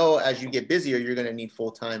you know, as you get busier, you're going to need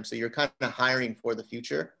full-time. So you're kind of hiring for the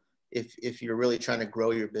future if you're really trying to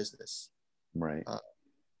grow your business. Right.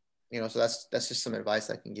 You know, so that's just some advice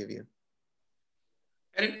I can give you.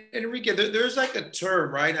 And Enrique, there's like a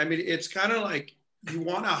term, right? I mean, it's kind of like you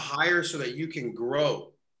want to hire so that you can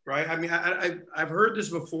grow, right? I mean, I've heard this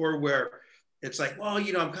before where it's like, well,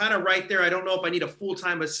 you know, I'm kind of right there. I don't know if I need a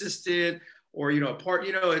full-time assistant or, you know,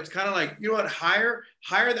 it's kind of like, you know what, hire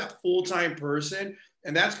that full-time person.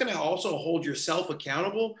 And that's going to also hold yourself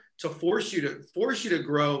accountable to force you to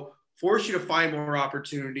grow, force you to find more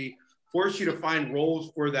opportunity, force you to find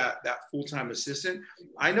roles for that full-time assistant.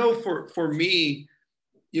 I know for me,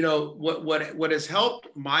 you know, what has helped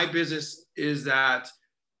my business is that,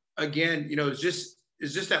 again, you know, it's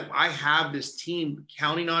just that I have this team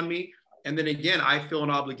counting on me. And then again, I feel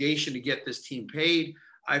an obligation to get this team paid.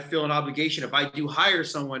 I feel an obligation. If I do hire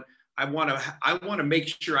someone, I want to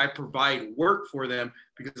make sure I provide work for them,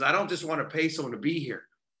 because I don't just want to pay someone to be here,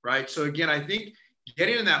 right? So again, I think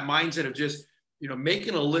getting in that mindset of just, you know,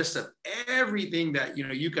 making a list of everything that, you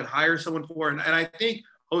know, you can hire someone for. And I think,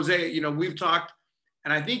 Jose, you know, we've talked,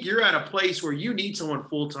 and I think you're at a place where you need someone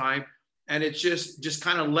full-time, and it's just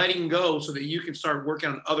kind of letting go so that you can start working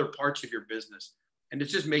on other parts of your business. And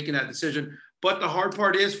it's just making that decision. But the hard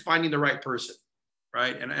part is finding the right person,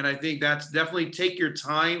 right? And I think that's definitely, take your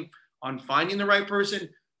time on finding the right person,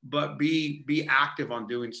 but be active on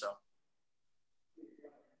doing so.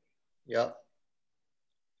 Yep.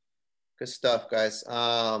 Good stuff, guys.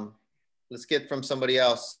 Let's get from somebody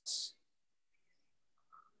else.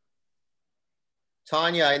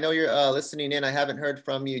 Tanya, I know you're listening in. I haven't heard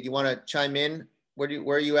from you. Do you want to chime in? Where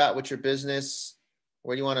are you at with your business?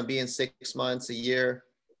 Where do you want to be in 6 months, a year?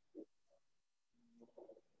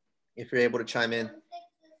 If you're able to chime in.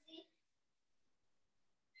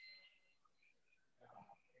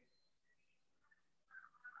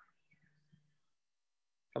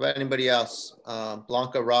 How about anybody else?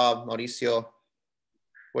 Blanca, Rob, Mauricio,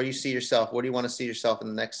 where do you see yourself? Where do you want to see yourself in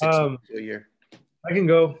the next 6 months to a year? I can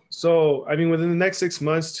go. So, I mean, within the next 6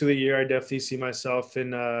 months to the year, I definitely see myself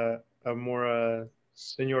in a more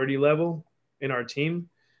seniority level in our team.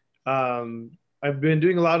 I've been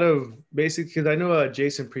doing a lot of basic, because I know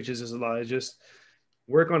Jason preaches this a lot. I just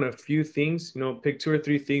work on a few things, pick 2 or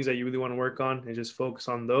 3 things that you really want to work on and just focus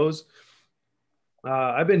on those.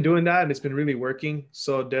 I've been doing that and it's been really working.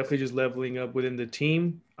 So definitely just leveling up within the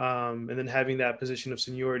team, and then having that position of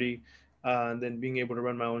seniority, and then being able to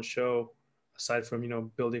run my own show aside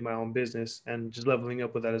from, building my own business and just leveling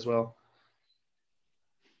up with that as well.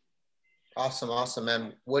 Awesome,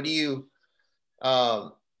 man. What do you,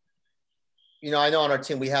 I know on our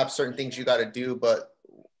team, we have certain things you got to do, but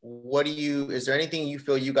is there anything you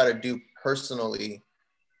feel you got to do personally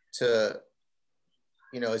to,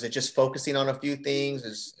 is it just focusing on a few things?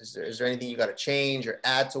 Is there anything you got to change or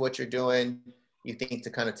add to what you're doing, you think,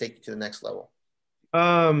 to kind of take you to the next level?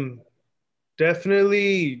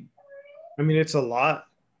 Definitely. I mean, it's a lot.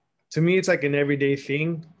 To me, it's like an everyday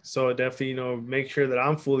thing. So definitely, make sure that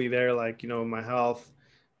I'm fully there, like, my health,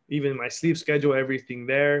 even my sleep schedule, everything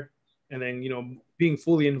there. And then, being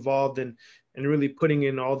fully involved and really putting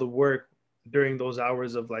in all the work during those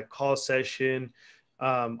hours of like call session.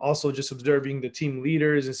 Also just observing the team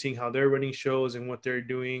leaders and seeing how they're running shows and what they're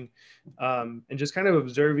doing. And just kind of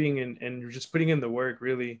observing and just putting in the work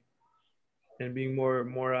really, and being more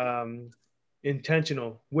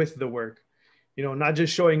intentional with the work, not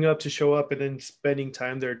just showing up to show up and then spending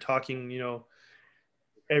time there talking,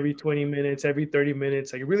 every 20 minutes, every 30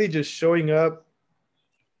 minutes, like really just showing up,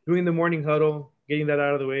 doing the morning huddle, getting that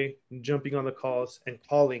out of the way, and jumping on the calls and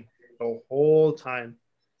calling the whole time,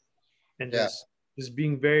 and just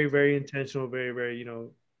being very, very intentional, very, very,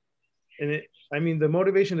 I mean, the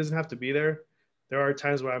motivation doesn't have to be there. There are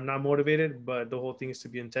times where I'm not motivated, but the whole thing is to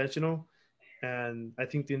be intentional. And I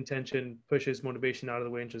think the intention pushes motivation out of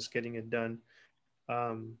the way and just getting it done.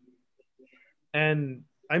 And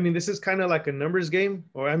I mean, this is kind of like a numbers game,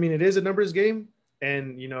 or I mean, it is a numbers game.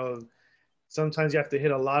 And, sometimes you have to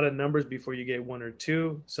hit a lot of numbers before you get 1 or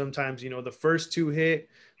 2. Sometimes, the first 2 hit,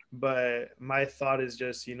 but my thought is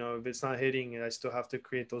just, if it's not hitting, I still have to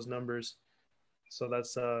create those numbers. So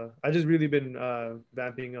that's, I just really been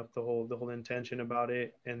vamping up the whole intention about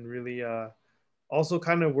it, and really also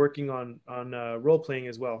kind of working on role playing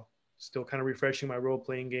as well. Still kind of refreshing my role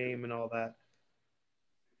playing game and all that.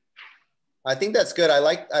 I think that's good. I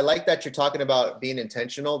like that you're talking about being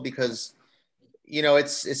intentional, because,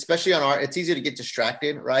 it's especially it's easy to get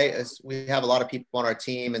distracted, right? As we have a lot of people on our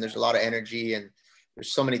team and there's a lot of energy and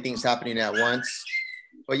there's so many things happening at once.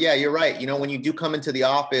 But yeah, you're right. When you do come into the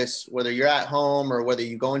office, whether you're at home or whether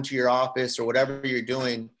you go into your office or whatever you're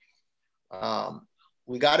doing,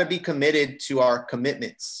 we got to be committed to our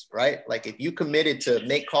commitments, right? Like if you committed to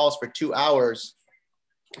make calls for 2 hours,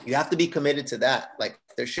 you have to be committed to that. Like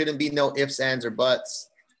there shouldn't be no ifs, ands, or buts.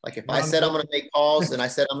 Like if I said I'm going to make calls and I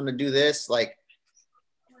said I'm going to do this, like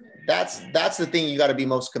that's the thing you got to be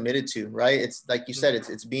most committed to, right? It's like you said,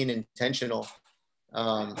 it's being intentional.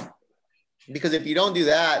 Because if you don't do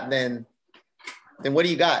that, then what do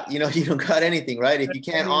you got? You don't got anything, right? If you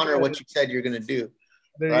can't honor what you said you're going to do,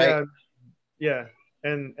 right? Yeah.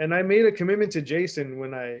 And I made a commitment to Jason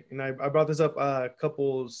when I brought this up a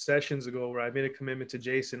couple sessions ago, where I made a commitment to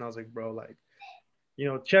Jason. I was like, bro, like,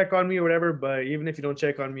 check on me or whatever, but even if you don't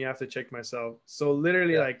check on me, I have to check myself. So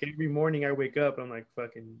literally, like every morning I wake up, I'm like,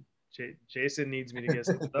 fucking Jason needs me to get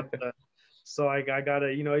some stuff done. So I gotta,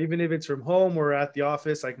 even if it's from home or at the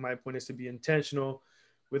office, like my point is to be intentional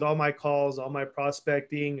with all my calls, all my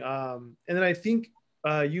prospecting. And then I think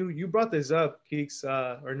you brought this up, Keeks,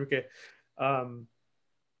 or Enrique,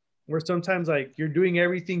 where sometimes like you're doing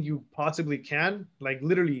everything you possibly can, like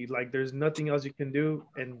literally, like there's nothing else you can do,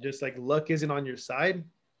 and just like luck isn't on your side.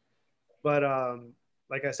 But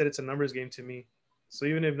like I said, it's a numbers game to me. So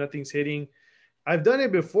even if nothing's hitting, I've done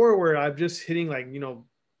it before where I'm just hitting like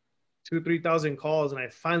 2,000-3,000 calls and I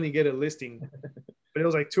finally get a listing. But it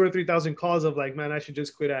was like 2,000 or 3,000 calls of like, man, I should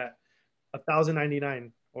just quit at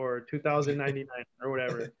 1,099 or 2,099 or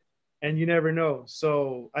whatever. And you never know.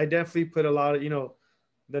 So I definitely put a lot of,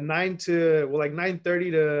 the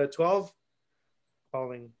 9:30 to 12,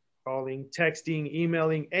 calling, texting,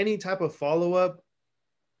 emailing, any type of follow-up.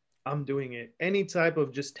 I'm doing it. Any type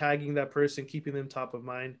of just tagging that person, keeping them top of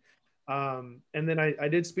mind. And then I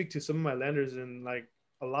did speak to some of my lenders, and like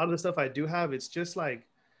a lot of the stuff I do have, it's just like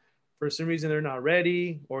for some reason they're not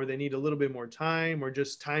ready, or they need a little bit more time, or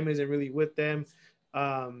just time isn't really with them.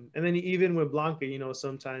 And then even with Blanca, you know,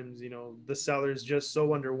 sometimes, you know, the seller's just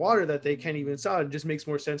so underwater that they can't even sell. It just makes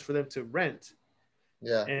more sense for them to rent.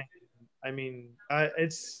 Yeah. And I mean,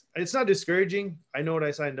 it's not discouraging. I know what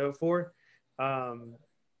I signed up for.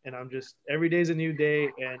 And I'm just, every day is a new day,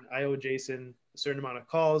 and I owe Jason a certain amount of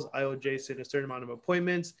calls. I owe Jason a certain amount of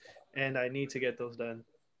appointments, and I need to get those done.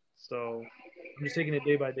 So I'm just taking it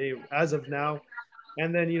day by day as of now.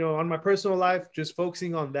 And then, you know, on my personal life, just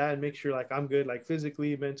focusing on that and make sure like I'm good, like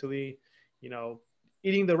physically, mentally, you know,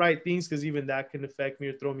 eating the right things, because even that can affect me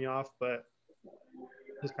or throw me off. But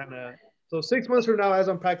just kind of, so 6 months from now, as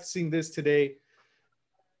I'm practicing this today,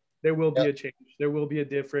 there will be Yep. a change. There will be a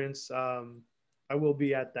difference. I will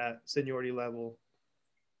be at that seniority level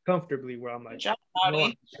comfortably, where I'm like, Good job, I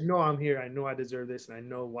Bobby. know I'm here. I know I deserve this, and I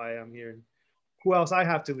know why I'm here. And who else I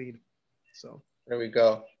have to lead? So There we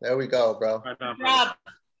go. There we go, bro. Right on, Good brother.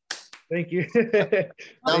 job. thank you.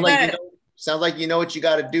 Sounds like you know what you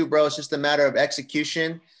got to do, bro. It's just a matter of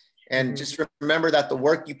execution, and Mhm. just remember that the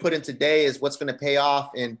work you put in today is what's going to pay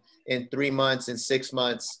off in 3 months, in 6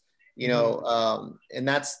 months. You know, and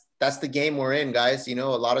that's the game we're in, guys. You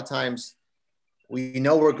know, a lot of times we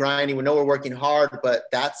know we're grinding, we know we're working hard, but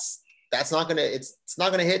that's not gonna it's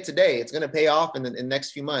not gonna hit today. It's gonna pay off in the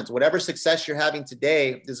next few months. Whatever success you're having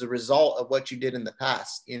today is a result of what you did in the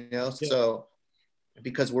past. You know, Yeah. so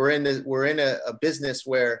because we're in a business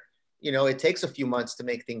where, you know, it takes a few months to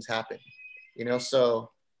make things happen. You know,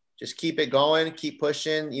 so just keep it going, keep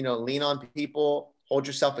pushing. You know, lean on people, hold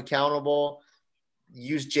yourself accountable.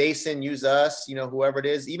 Use Jason, use us, you know, whoever it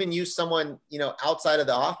is, even use someone, you know, outside of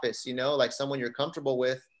the office, you know, like someone you're comfortable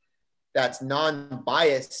with that's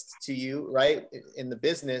non-biased to you, right, in the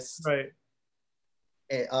business. Right.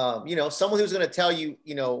 And, you know, someone who's going to tell you,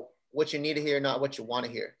 you know, what you need to hear, not what you want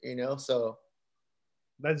to hear, you know, so.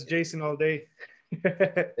 That's Jason all day.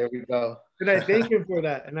 There we go. And I thank him for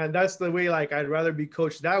that. And that's the way, like, I'd rather be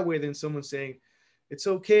coached that way than someone saying, it's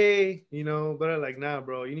okay, you know, but I'm like, nah,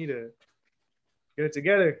 bro, you need to get it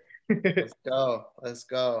together. Let's go. Let's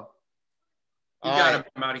go. You got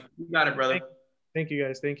it, Marty. You got it, brother. Thank you,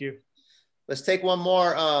 guys. Thank you. Let's take one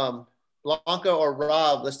more. Blanca or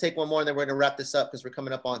Rob, let's take one more, and then we're going to wrap this up because we're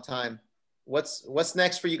coming up on time. What's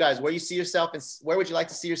next for you guys? Where you see yourself, and where would you like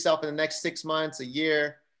to see yourself in the next 6 months, a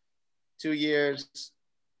year, 2 years?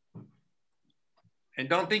 And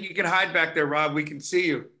don't think you can hide back there, Rob. We can see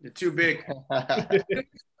you. You're too big.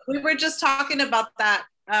 We were just talking about that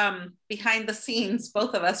behind the scenes,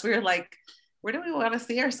 both of us. We were like, where do we want to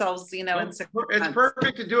see ourselves, you know, in 6 months? It's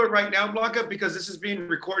perfect to do it right now, Blanca, because this is being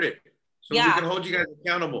recorded. So we can hold you guys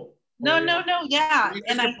accountable. No, yeah.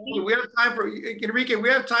 And we have time for Enrique. We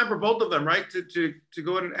have time for both of them, right? To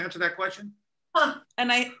go ahead and answer that question.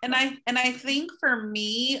 And I think for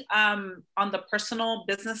me, on the personal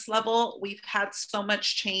business level, we've had so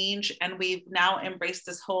much change, and we've now embraced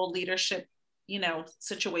this whole leadership, you know,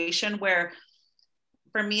 situation where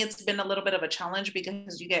for me, it's been a little bit of a challenge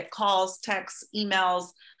because you get calls, texts,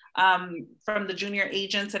 emails from the junior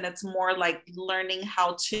agents, and it's more like learning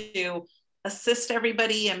how to assist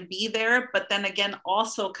everybody and be there, but then again,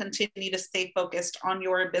 also continue to stay focused on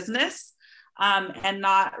your business and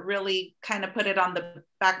not really kind of put it on the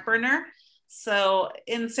back burner. So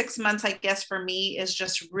in 6 months, I guess for me is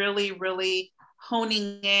just really, really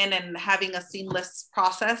honing in and having a seamless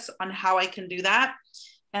process on how I can do that.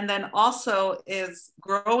 And then also is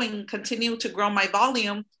continue to grow my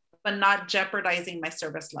volume, but not jeopardizing my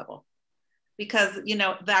service level. Because, you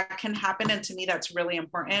know, that can happen. And to me, that's really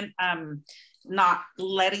important. Not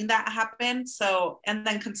letting that happen. So, and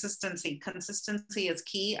then consistency is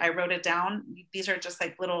key. I wrote it down. These are just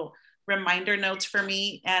like little reminder notes for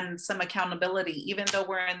me, and some accountability. Even though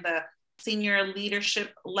we're in the senior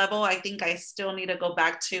leadership level, I think I still need to go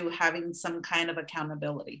back to having some kind of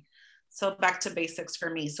accountability. So back to basics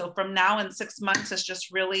for me. So from now in 6 months, it's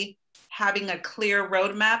just really having a clear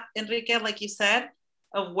roadmap, Enrique, like you said,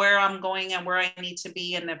 of where I'm going and where I need to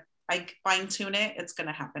be. And if I fine tune it, it's going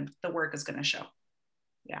to happen. The work is going to show.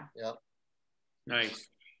 Yeah. Yep. Nice.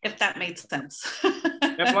 If that made sense.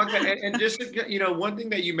 And just, you know, one thing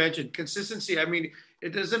that you mentioned, consistency. I mean, it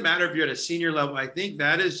doesn't matter if you're at a senior level. I think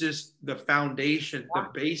that is just the foundation, the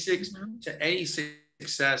basics to any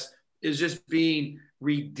success is just being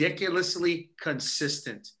ridiculously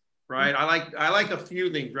consistent, right? I like a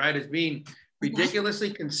few things, right? It's being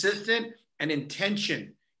ridiculously consistent and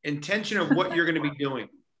intention of what you're going to be doing,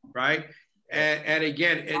 right? And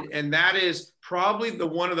again, and that is probably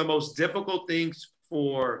one of the most difficult things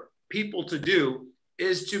for people to do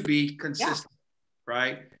is to be consistent,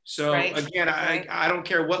 right? So again, I don't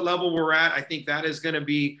care what level we're at. I think that is going to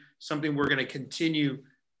be something we're going to continue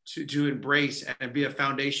to embrace and be a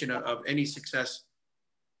foundation of any success.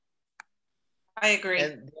 I agree.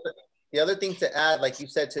 And the other thing to add, like you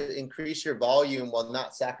said, to increase your volume while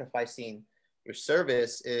not sacrificing your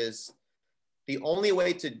service is the only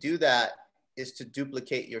way to do that is to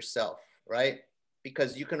duplicate yourself, right?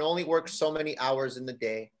 Because you can only work so many hours in the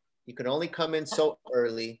day. You can only come in so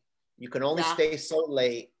early. You can only stay so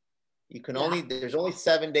late. You can only, there's only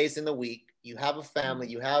 7 days in the week. You have a family,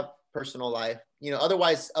 you have personal life, you know,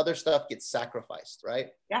 otherwise other stuff gets sacrificed, right?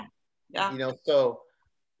 Yeah. You know, so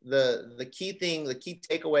the key thing, the key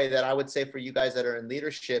takeaway that I would say for you guys that are in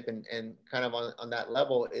leadership and kind of on that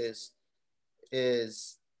level is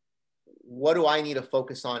what do I need to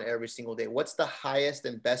focus on every single day? What's the highest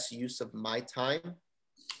and best use of my time?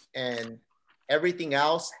 And everything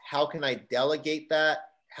else, how can I delegate that?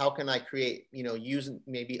 How can I create, you know, use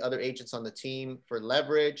maybe other agents on the team for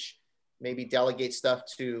leverage, maybe delegate stuff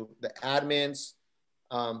to the admins,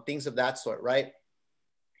 things of that sort, right?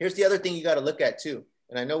 Here's the other thing you got to look at too.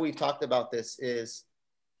 And I know we've talked about this is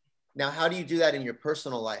now, how do you do that in your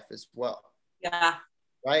personal life as well? Yeah.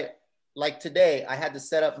 Right? Like today, I had to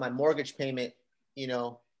set up my mortgage payment, you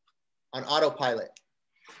know, on autopilot,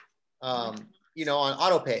 you know, on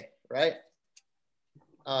auto pay, right?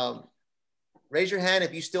 Raise your hand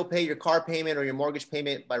if you still pay your car payment or your mortgage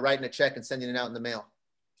payment by writing a check and sending it out in the mail.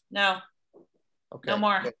 No. Okay. No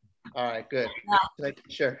more. Good. All right, good. Yeah.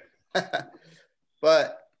 Sure.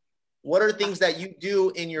 But what are things that you do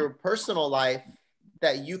in your personal life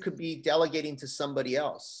that you could be delegating to somebody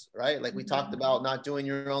else, right? Like we talked about not doing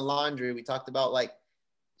your own laundry. We talked about like,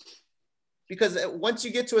 because once you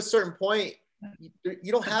get to a certain point,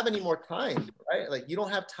 you don't have any more time, right? Like you don't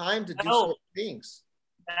have time to do certain things.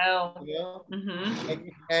 No. You know?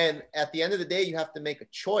 And at the end of the day, you have to make a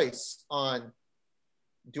choice on,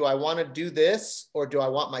 do I want to do this or do I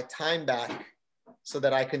want my time back so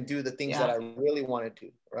that I can do the things that I really want to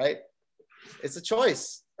do, right? It's a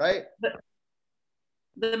choice, right?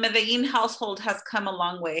 The Medellin household has come a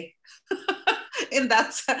long way in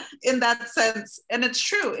that sense. And it's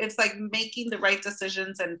true. It's like making the right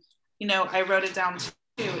decisions. And, you know, I wrote it down too,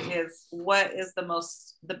 is what is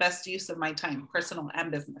the best use of my time, personal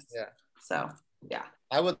and business. Yeah. So, yeah.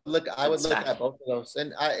 I would look at both of those.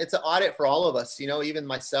 And it's an audit for all of us, you know, even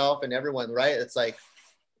myself and everyone, right? It's like,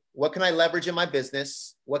 what can I leverage in my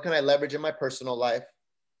business? What can I leverage in my personal life?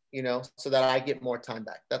 You know, so that I get more time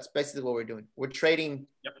back. That's basically what we're doing. We're trading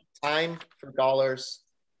time for dollars,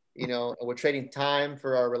 you know, and we're trading time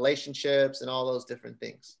for our relationships and all those different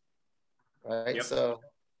things, right? So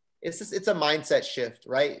it's a mindset shift,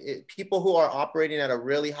 right? People who are operating at a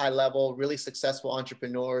really high level, really successful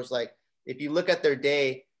entrepreneurs, like if you look at their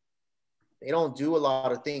day, they don't do a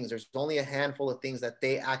lot of things. There's only a handful of things that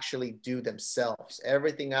they actually do themselves.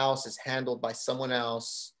 Everything else is handled by someone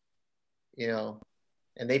else, you know,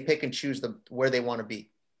 and they pick and choose where they want to be.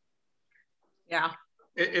 Yeah.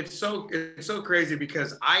 It's so crazy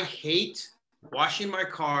because I hate washing my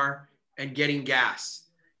car and getting gas.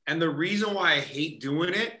 And the reason why I hate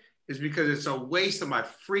doing it is because it's a waste of my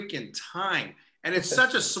freaking time. And it's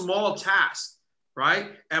such a small task,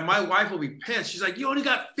 right? And my wife will be pissed. She's like, you only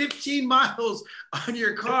got 15 miles on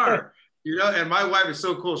your car, you know? And my wife is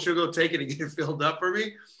so cool. She'll go take it and get it filled up for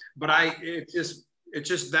me. But it's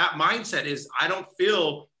just that mindset is I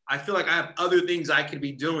feel like I have other things I could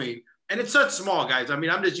be doing. And it's such small, guys. I mean,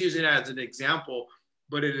 I'm just using it as an example,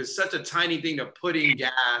 but it is such a tiny thing to put in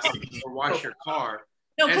gas or wash your car.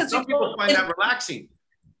 No, and some people find that relaxing.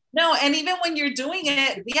 No, and even when you're doing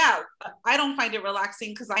it, I don't find it relaxing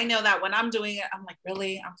because I know that when I'm doing it, I'm like,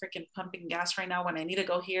 really, I'm freaking pumping gas right now when I need to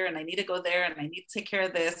go here and I need to go there and I need to take care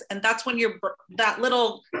of this. And that's when that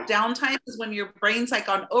little downtime is when your brain's like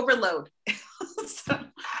on overload. So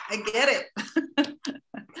I get it.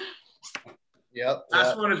 Yep.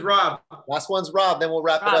 Last one is Rob. Last one's Rob. Then we'll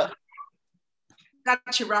wrap it up.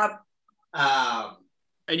 Got you, Rob.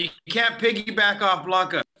 And you can't piggyback off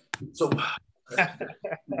Blanca. So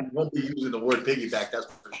you won't be using the word piggyback, that's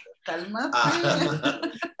for sure.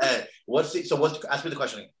 Ask me the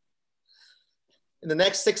question again. In the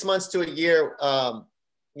next 6 months to a year,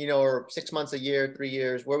 you know, or 6 months, a year, 3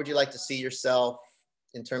 years, where would you like to see yourself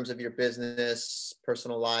in terms of your business,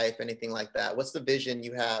 personal life, anything like that? What's the vision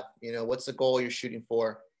you have? You know, what's the goal you're shooting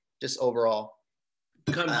for, just overall?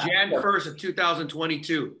 Come Jan 1st of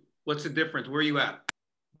 2022, what's the difference? Where are you at?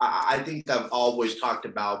 I think I've always talked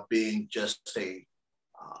about being just a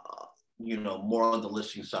you know, more on the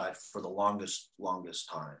listing side for the longest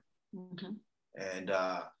time. Mm-hmm. And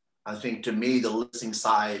I think to me, the listing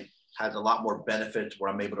side has a lot more benefits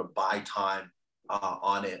where I'm able to buy time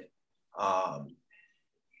on it.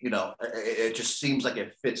 You know, it just seems like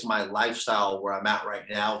it fits my lifestyle where I'm at right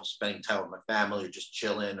now, spending time with my family or just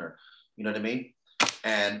chilling, or, you know what I mean?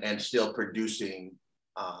 And still producing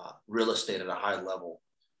real estate at a high level.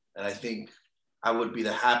 And I think I would be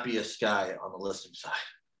the happiest guy on the listing side.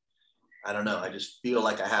 I don't know. I just feel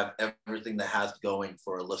like I have everything that has going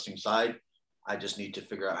for a listing side. I just need to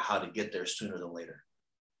figure out how to get there sooner than later.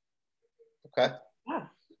 Okay. Yeah.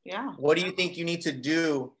 Yeah. What do you think you need to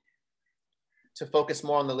do to focus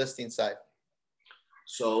more on the listing side?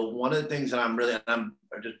 So one of the things that I'm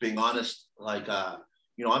just being honest, like,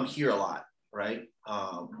 you know, I'm here a lot, right?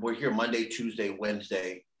 We're here Monday, Tuesday,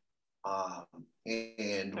 Wednesday.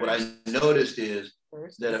 And what I noticed is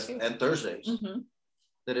and Thursdays, mm-hmm.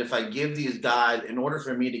 that if I give these guys, in order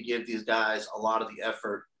for me to give these guys a lot of the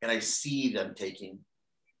effort, and I see them taking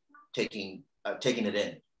it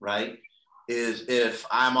in, right? Is if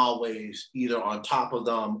I'm always either on top of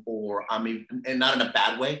them or and not in a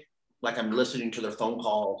bad way, like I'm listening to their phone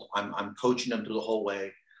calls, I'm coaching them through the whole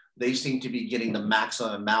way. They seem to be getting the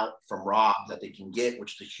maximum amount from Rob that they can get,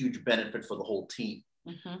 which is a huge benefit for the whole team.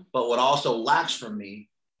 Mm-hmm. But what also lacks for me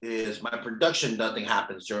is my production. Nothing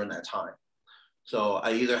happens during that time. So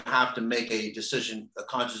I either have to make a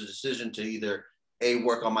conscious decision to either A,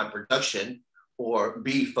 work on my production, or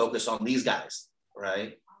B, focus on these guys,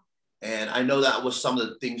 right? And I know that was some of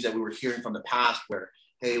the things that we were hearing from the past where,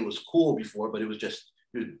 hey, it was cool before, but it was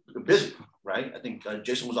busy, right? I think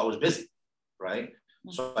Jason was always busy, right?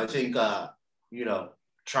 Mm-hmm. So I think, you know,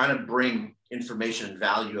 trying to bring information and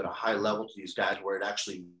value at a high level to these guys where it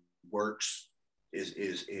actually works is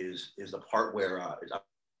the part where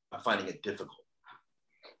I'm finding it difficult.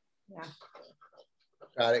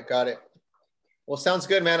 Yeah. Got it. Well, sounds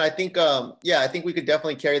good, man. I think, I think we could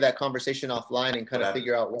definitely carry that conversation offline and kind of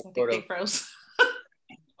figure out what sort of. Froze.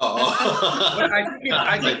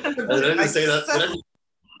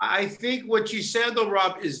 I think what you said though,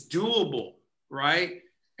 Rob, is doable, right?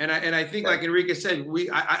 And I think, like Enrique said,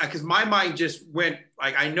 because my mind just went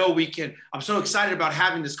like, I know we can. I'm so excited about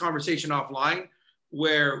having this conversation offline,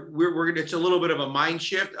 where it's a little bit of a mind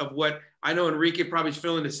shift of what I know Enrique probably is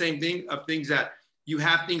feeling the same thing, of things that you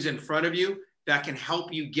have things in front of you that can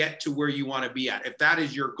help you get to where you want to be at. If that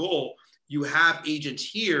is your goal, you have agents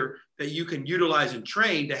here that you can utilize and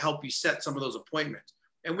train to help you set some of those appointments.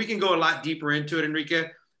 And we can go a lot deeper into it, Enrique,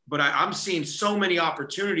 but I'm seeing so many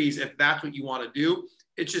opportunities if that's what you want to do.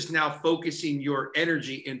 It's just now focusing your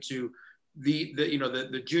energy into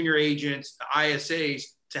the junior agents, the ISAs,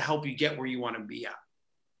 to help you get where you want to be at.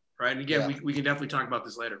 Right. And again, we can definitely talk about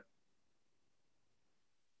this later.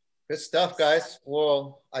 Good stuff, guys.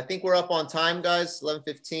 Well, I think we're up on time, guys.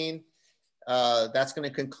 11:15. That's going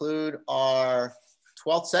to conclude our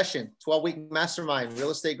 12th session, 12-week mastermind,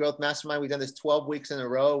 real estate growth mastermind. We've done this 12 weeks in a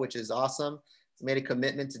row, which is awesome. We made a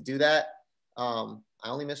commitment to do that. I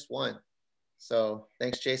only missed one. So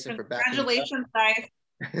thanks, Jason, for backing. Congratulations, guys.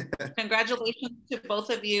 Congratulations to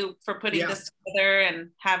both of you for putting this together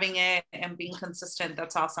and having it and being consistent.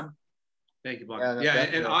 That's awesome. Thank you, Blanca.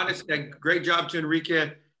 And honestly, great job to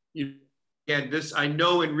Enrique. I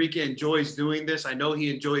know Enrique enjoys doing this. I know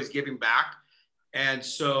he enjoys giving back. And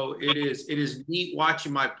so it is neat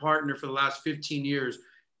watching my partner for the last 15 years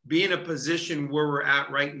be in a position where we're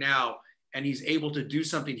at right now, and he's able to do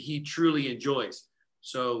something he truly enjoys.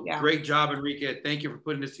 So great job, Enrique. Thank you for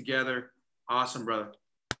putting this together. Awesome, brother.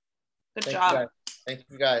 Good job. Thank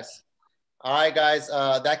you, guys. All right, guys.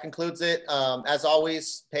 That concludes it. As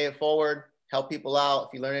always, pay it forward. Help people out.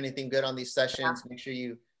 If you learn anything good on these sessions, make sure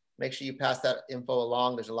you pass that info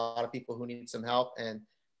along. There's a lot of people who need some help, and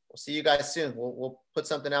we'll see you guys soon. We'll put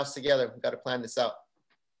something else together. We've got to plan this out.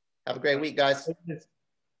 Have a great week, guys.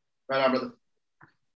 Right on, brother.